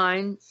of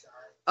mine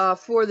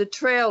for the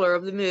trailer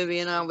of the movie,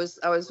 and I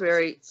was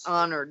very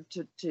honored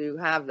to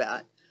have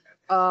that.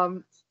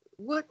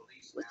 What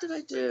did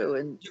I do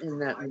in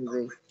that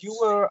movie? You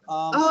were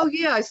oh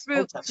yeah, I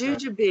threw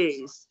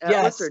jujubes.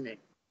 Yes. What's her name?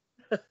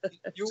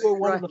 You were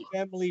one Right. of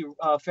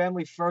the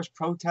family first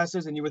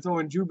protesters, and you were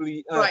throwing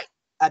Jubilee Right.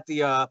 at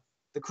the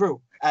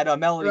crew at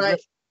Melanie Right.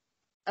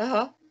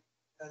 Griffith.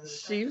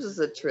 She was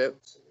a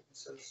trip.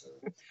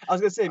 I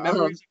was gonna say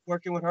memories of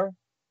working with her.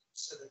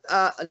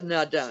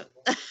 No, don't.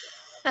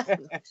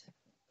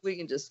 We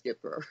can just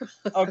skip her.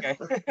 Okay.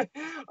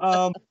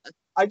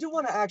 I do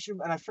want to ask you,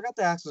 and I forgot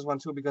to ask this one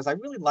too because I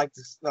really like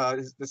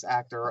this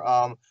actor,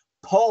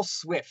 Paul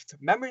Swift.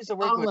 Memories of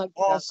working with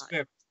Paul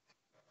Swift.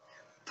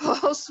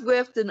 Paul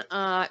Swift and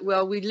I,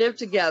 well, we lived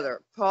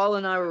together. Paul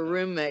and I were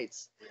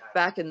roommates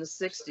back in the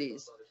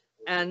 60s.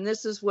 And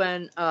this is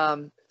when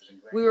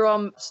we were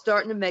all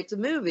starting to make the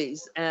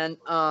movies. And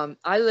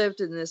I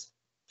lived in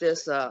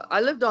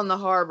I lived on the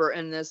harbor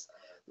in this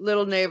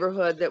little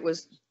neighborhood that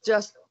was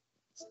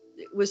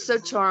it was so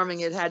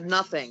charming. It had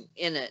nothing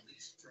in it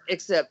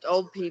except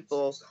old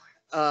people,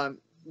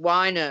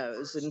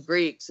 winos and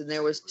Greeks, and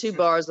there was 2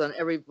 bars on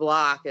every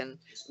block, and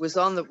it was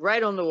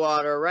right on the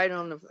water, right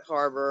on the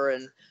harbor,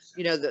 and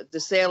you know the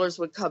sailors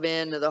would come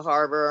into the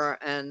harbor,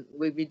 and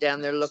we'd be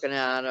down there looking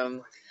at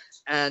them.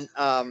 And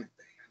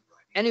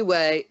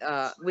anyway,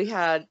 we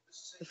had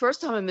the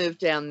first time I moved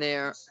down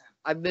there,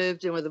 I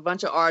moved in with a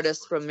bunch of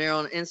artists from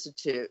Maryland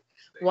Institute.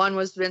 One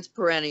was Vince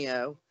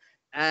Perenio,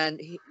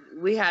 and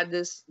we had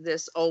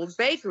this old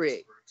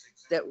bakery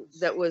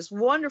that was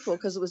wonderful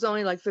because it was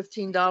only like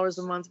 $15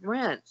 a month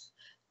rent.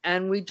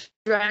 And we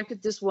drank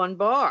at this one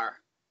bar.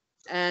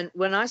 And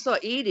when I saw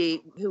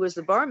Edie, who was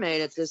the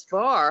barmaid at this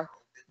bar,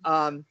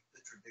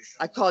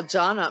 I called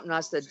John up and I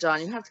said,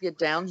 "John, you have to get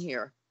down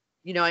here."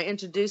 You know, I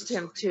introduced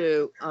him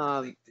to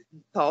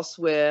Paul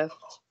Swift,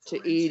 to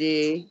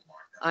Edie.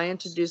 I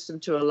introduced him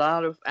to a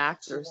lot of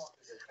actors.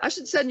 I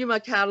should send you my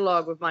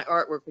catalog with my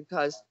artwork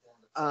because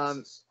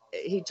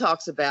he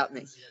talks about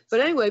me. But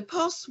anyway,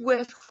 Paul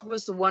Swift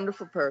was a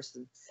wonderful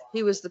person.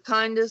 He was the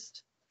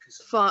kindest,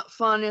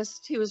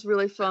 funnest. He was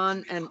really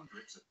fun, and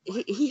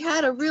he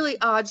had a really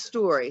odd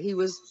story. He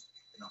was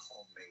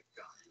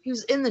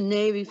in the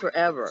Navy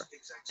forever,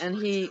 and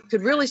he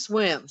could really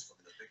swim.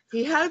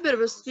 He had a bit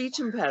of a speech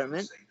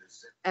impediment,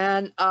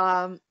 and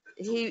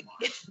he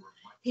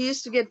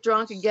used to get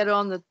drunk and get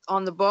on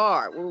the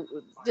bar. Well,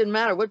 it didn't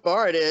matter what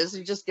bar it is.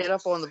 You just get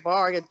up on the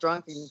bar, get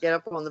drunk, and get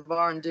up on the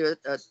bar and do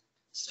a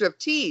strip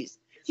tease.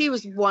 He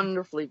was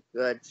wonderfully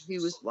good. He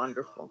was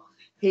wonderful.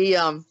 He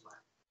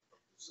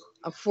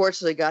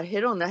unfortunately got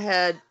hit on the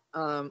head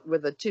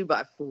with a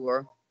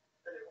 2x4,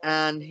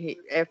 and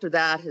after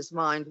that his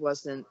mind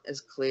wasn't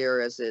as clear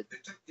as it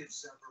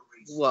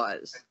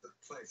was.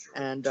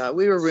 And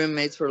we were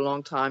roommates for a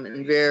long time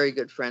and very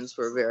good friends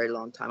for a very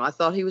long time. I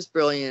thought he was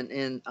brilliant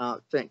in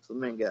Pink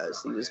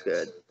Flamingos. He was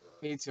good.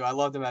 Me too. I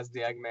loved him as the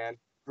Eggman.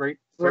 Great.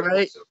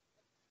 Right.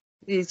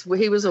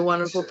 He was a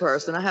wonderful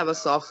person. I have a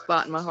soft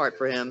spot in my heart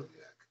for him.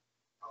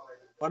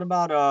 What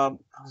about I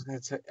was going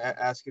to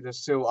ask you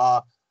this too.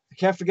 I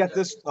can't forget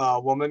this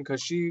woman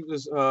because she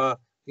was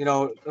you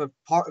know a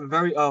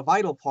very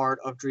vital part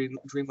of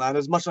Dreamland.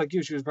 As much like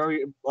you, she was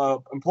very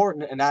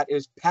important, and that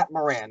is Pat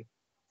Moran.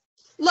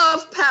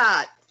 Love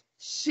Pat.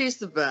 She's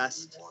the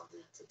best.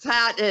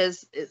 Pat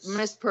is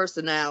Miss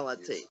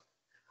Personality,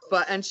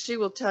 and she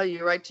will tell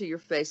you right to your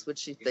face what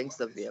she thinks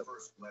of you,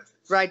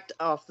 right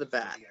off the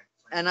bat.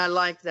 and I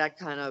like that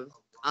kind of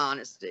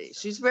honesty.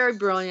 She's very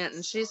brilliant,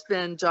 and she's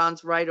been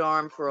John's right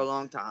arm for a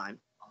long time.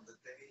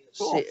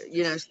 Cool.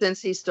 She,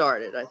 since he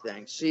started, I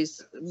think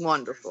she's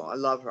wonderful. I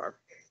love her.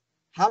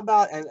 How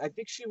about, and I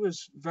think she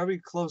was very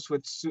close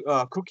with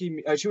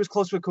Cookie. She was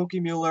close with Cookie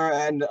Mueller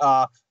and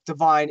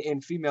Divine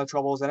in Female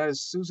Troubles, and that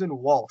is Susan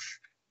Walsh.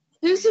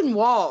 Susan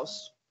Walsh.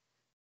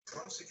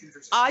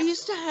 I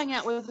used to hang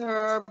out with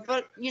her,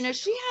 but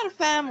she had a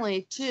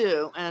family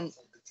too, and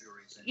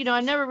I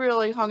never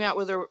really hung out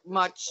with her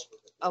much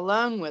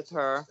alone with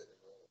her,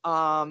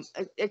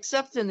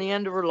 except in the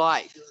end of her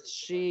life.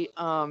 She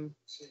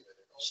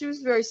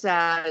was very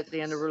sad at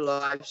the end of her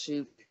life.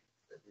 She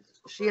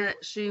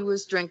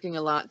was drinking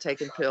a lot,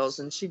 taking pills,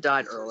 and she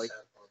died early.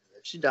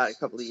 She died a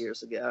couple of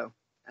years ago,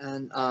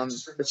 and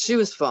but she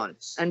was fun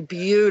and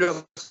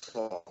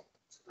beautiful.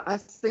 I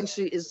think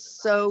she is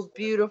so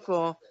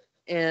beautiful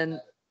in,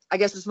 I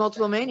guess it's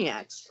Multiple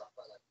Maniacs.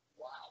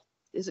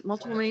 Is it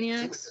Multiple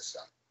Maniacs?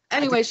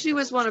 Anyway, she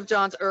was one of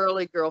John's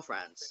early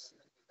girlfriends.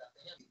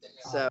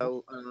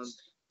 So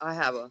I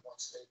have a,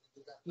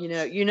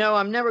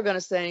 I'm never going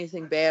to say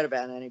anything bad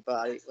about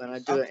anybody when I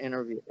do an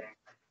interview.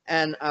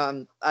 And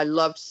I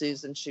loved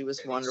Susan. She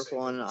was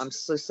wonderful. And I'm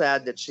so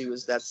sad that she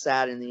was that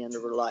sad in the end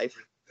of her life.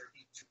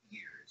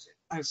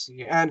 I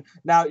see. And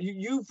now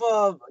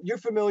you're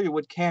familiar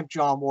with Camp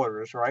John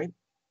Waters, right?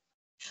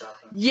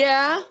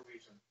 Yeah.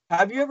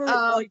 Have you ever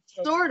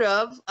sort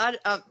of?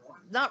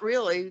 Not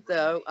really,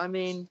 though. I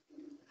mean,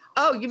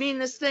 oh, you mean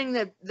this thing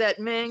that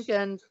Mink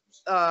and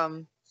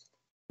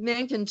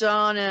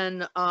John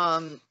and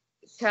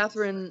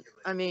Catherine?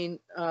 I mean,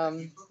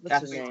 what's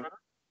her name?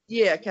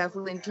 Yeah,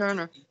 Kathleen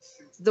Turner.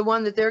 The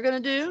one that they're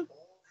gonna do?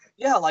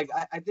 Yeah, like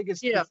I think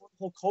it's before the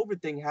whole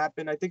COVID thing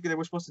happened. I think they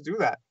were supposed to do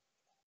that.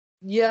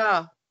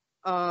 Yeah,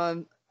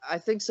 I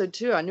think so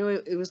too. I knew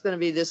it was going to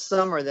be this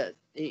summer that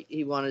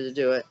he wanted to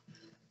do it.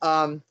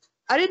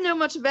 I didn't know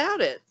much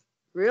about it,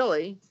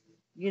 really,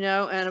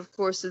 and of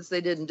course, since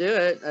they didn't do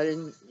it, I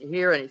didn't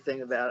hear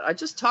anything about it. I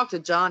just talked to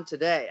John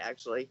today,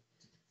 actually,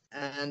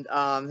 and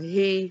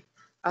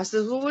I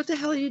said, well, what the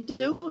hell are you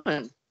doing?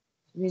 I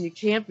mean, you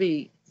can't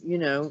be,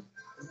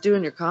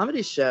 doing your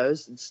comedy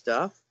shows and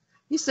stuff.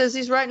 He says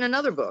he's writing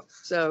another book,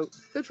 so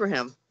good for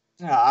him.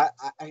 Yeah,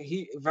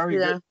 he very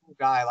good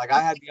guy. Like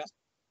I had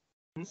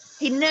the.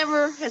 He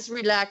never has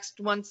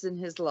relaxed once in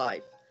his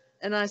life.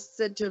 And I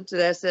said to him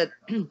today, I said,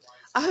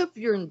 I hope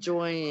you're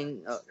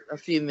enjoying a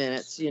few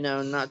minutes,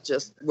 not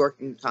just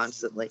working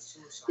constantly.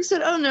 He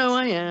said, oh, no,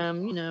 I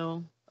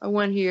am. I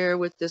went here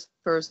with this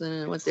person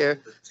and went there.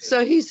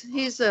 So he's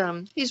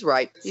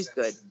right. He's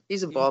good.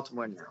 He's in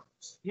Baltimore now.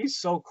 He's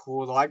so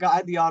cool, though. I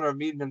had the honor of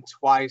meeting him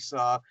twice.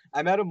 I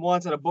met him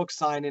once at a book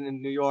signing in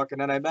New York,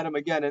 and then I met him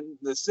again in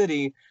the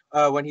city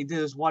when he did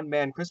his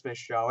one-man Christmas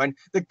show. And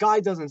the guy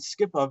doesn't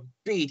skip a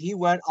beat. He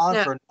went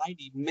on for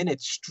 90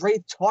 minutes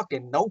straight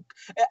talking. Nope.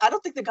 I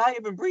don't think the guy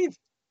even breathed.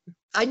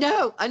 I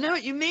know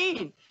what you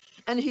mean.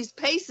 And he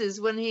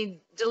paces when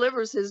he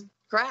delivers his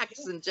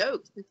cracks and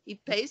jokes. He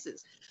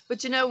paces.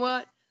 But you know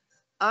what?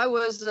 I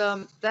was,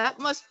 that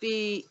must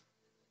be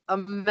a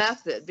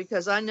method,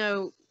 because I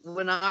know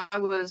when I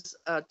was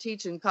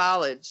teaching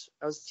college,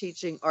 I was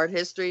teaching art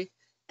history,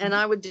 and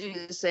I would do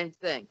the same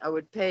thing. I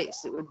would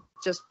pace. It would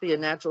just be a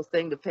natural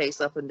thing to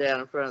pace up and down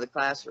in front of the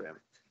classroom.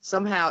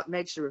 Somehow it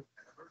makes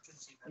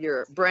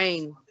your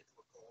brain,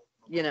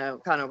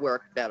 kind of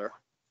work better.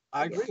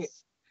 I agree.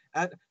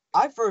 And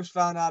I first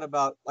found out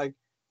about,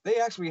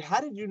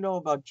 how did you know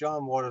about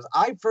John Waters?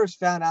 I first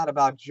found out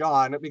about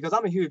John because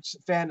I'm a huge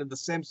fan of The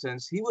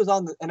Simpsons. He was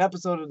on an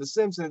episode of The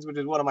Simpsons, which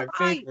is one of my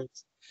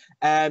favorites.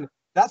 And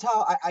that's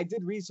how I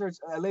did research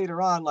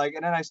later on,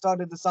 and then I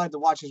started to decide to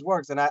watch his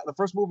works. And the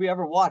first movie I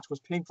ever watched was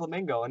Pink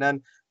Flamingo, and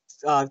then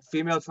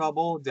Female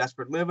Trouble,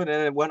 Desperate Living,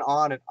 and it went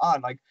on and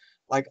on.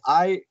 Like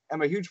I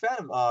am a huge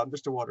fan of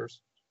Mr. Waters.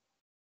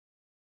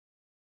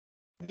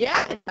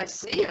 Yeah, I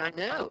see. I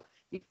know.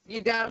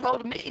 You got a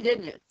hold of me,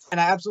 didn't you? And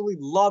I absolutely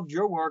loved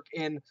your work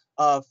in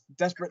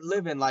Desperate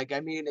Living.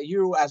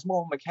 You as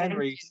Mo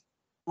McHenry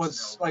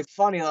was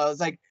funny. I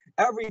was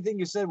everything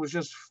you said was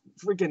just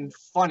freaking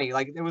funny.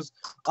 It was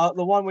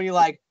the one where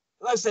you're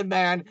listen,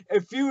 man,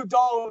 if you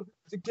don't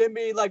give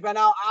me right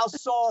now, I'll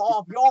saw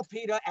off your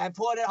Peter and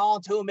put it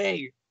onto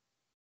me.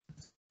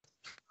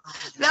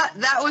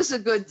 That was a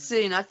good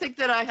scene. I think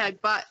that I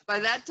had by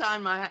that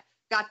time I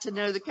got to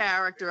know the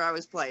character I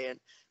was playing.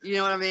 You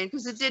know what I mean?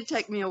 Because it did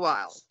take me a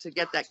while to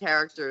get that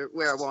character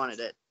where I wanted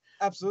it.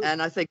 Absolutely.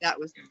 And I think that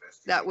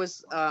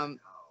was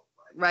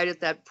right at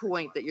that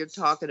point that you're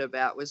talking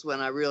about was when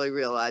I really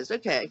realized,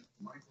 okay.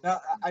 Now,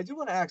 I do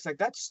want to ask,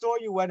 that store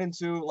you went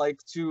into,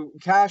 to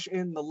cash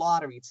in the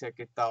lottery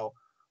ticket, though,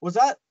 was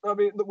that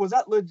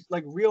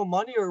real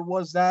money, or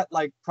was that,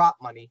 prop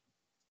money?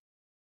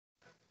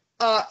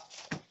 I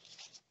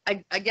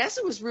guess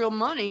it was real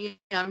money.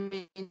 I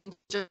mean,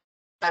 just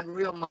had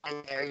real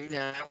money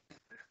there,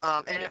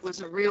 and it was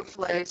a real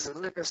place, a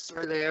liquor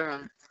store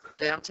there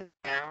downtown,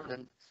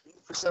 and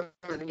for some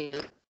reason he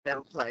lived in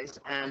that place,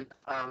 and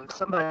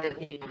somebody that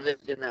he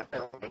lived in that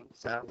building.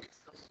 So,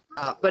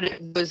 but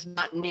it was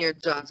not near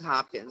Johns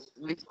Hopkins.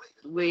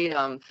 We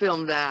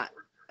filmed that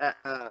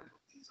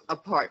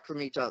apart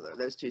from each other,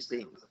 those two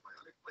scenes.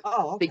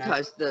 Oh, okay.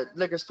 Because the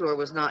liquor store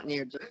was not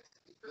near.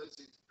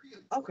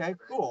 Okay,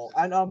 cool.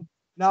 And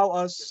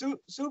now, Sue,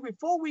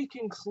 before we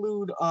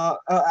conclude,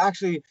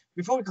 actually,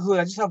 before we conclude,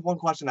 I just have one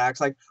question to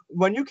ask. Like,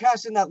 when you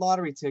cashed in that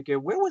lottery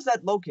ticket, where was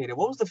that located?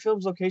 What was the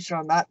film's location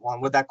on that one,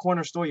 with that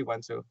corner store you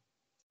went to?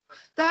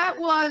 That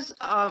was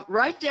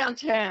right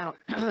downtown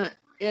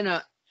in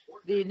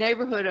the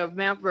neighborhood of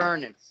Mount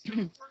Vernon,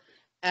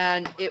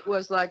 and it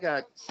was like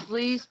a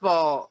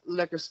sleazeball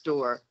liquor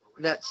store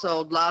that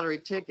sold lottery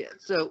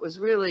tickets. So it was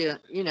really,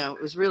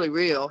 it was really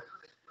real,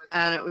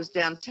 and it was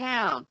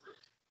downtown.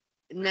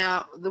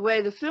 Now, the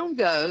way the film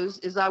goes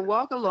is I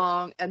walk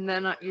along, and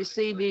then you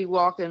see me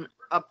walking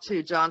up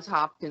to Johns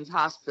Hopkins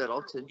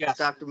Hospital, to Yes.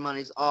 Dr.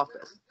 Money's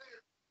office.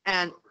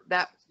 And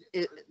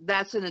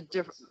that's in a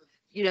different,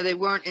 they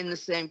weren't in the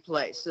same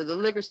place. So the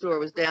liquor store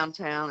was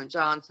downtown, and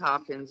Johns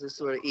Hopkins is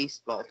sort of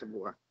East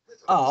Baltimore.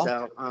 Oh.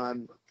 So,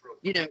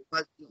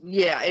 but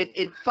yeah,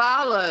 it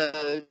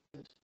followed,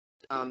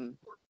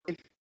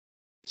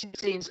 two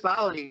scenes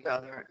followed each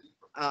other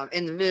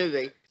in the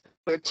movie.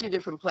 There are two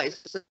different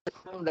places. I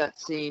filmed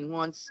that scene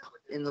once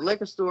in the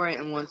liquor store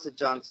and once at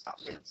Johns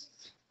Hopkins.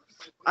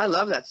 I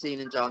love that scene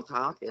in Johns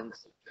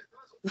Hopkins.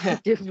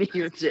 Give me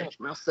your dick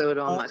and I'll sew it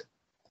on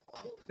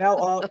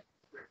my.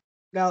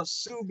 Now,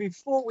 Sue,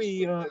 before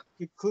we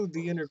conclude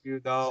the interview,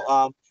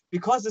 though,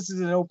 because this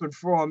is an open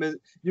forum,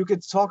 you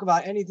could talk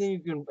about anything, you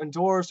can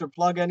endorse or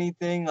plug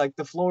anything. Like,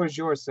 the floor is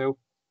yours, Sue.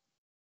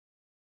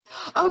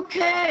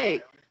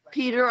 Okay,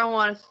 Peter, I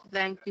want to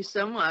thank you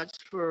so much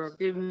for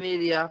giving me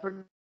the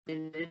opportunity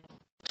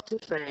to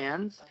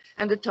fans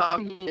and to talk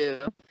to you.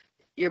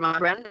 You're my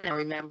friend, I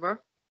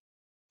remember.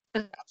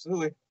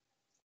 Absolutely.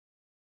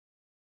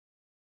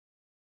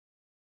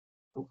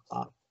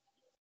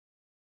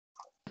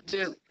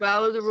 To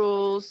follow the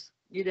rules,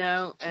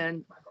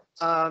 and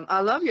I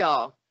love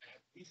y'all.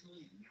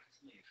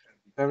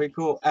 Very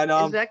cool. And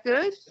is that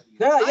good?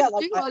 Yeah, yeah.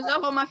 I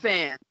love all my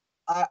fans.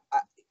 I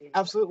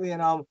absolutely.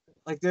 And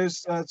like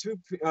there's two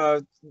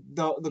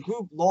the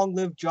group Long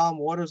Live John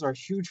Waters are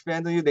huge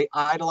fans of you. They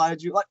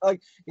idolize you,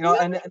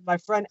 and my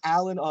friend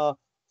Alan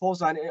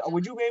Folstein.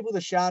 Would you be able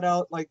to shout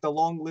out like the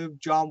Long Live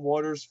John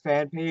Waters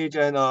fan page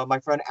and my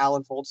friend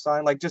Alan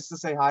Folstein, like just to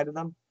say hi to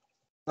them,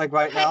 like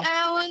right now? Hey,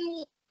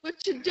 Alan,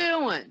 what you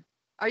doing?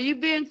 Are you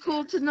being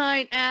cool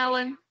tonight,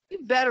 Alan? You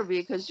better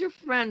be, because your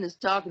friend is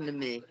talking to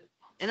me,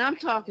 and I'm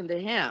talking to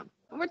him,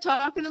 and we're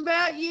talking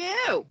about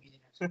you.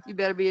 You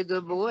better be a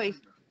good boy.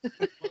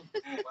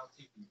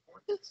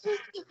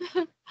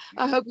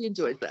 I hope you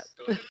enjoyed that.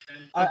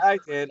 I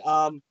did.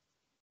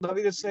 Let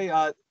me just say,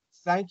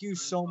 thank you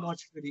so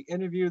much for the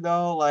interview,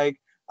 though. Like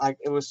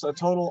it was a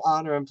total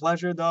honor and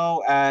pleasure,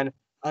 though. And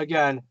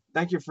again,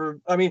 thank you for.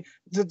 I mean,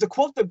 to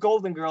quote the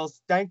Golden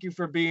Girls, thank you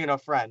for being a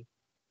friend.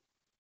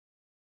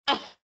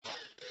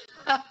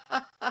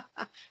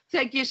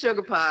 Thank you,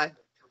 Sugar Pie.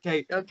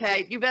 Okay.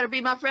 Okay. You better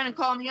be my friend and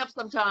call me up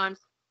sometimes.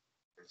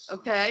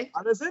 Okay.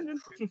 Bye.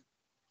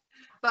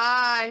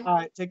 Bye. All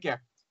right. Take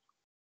care.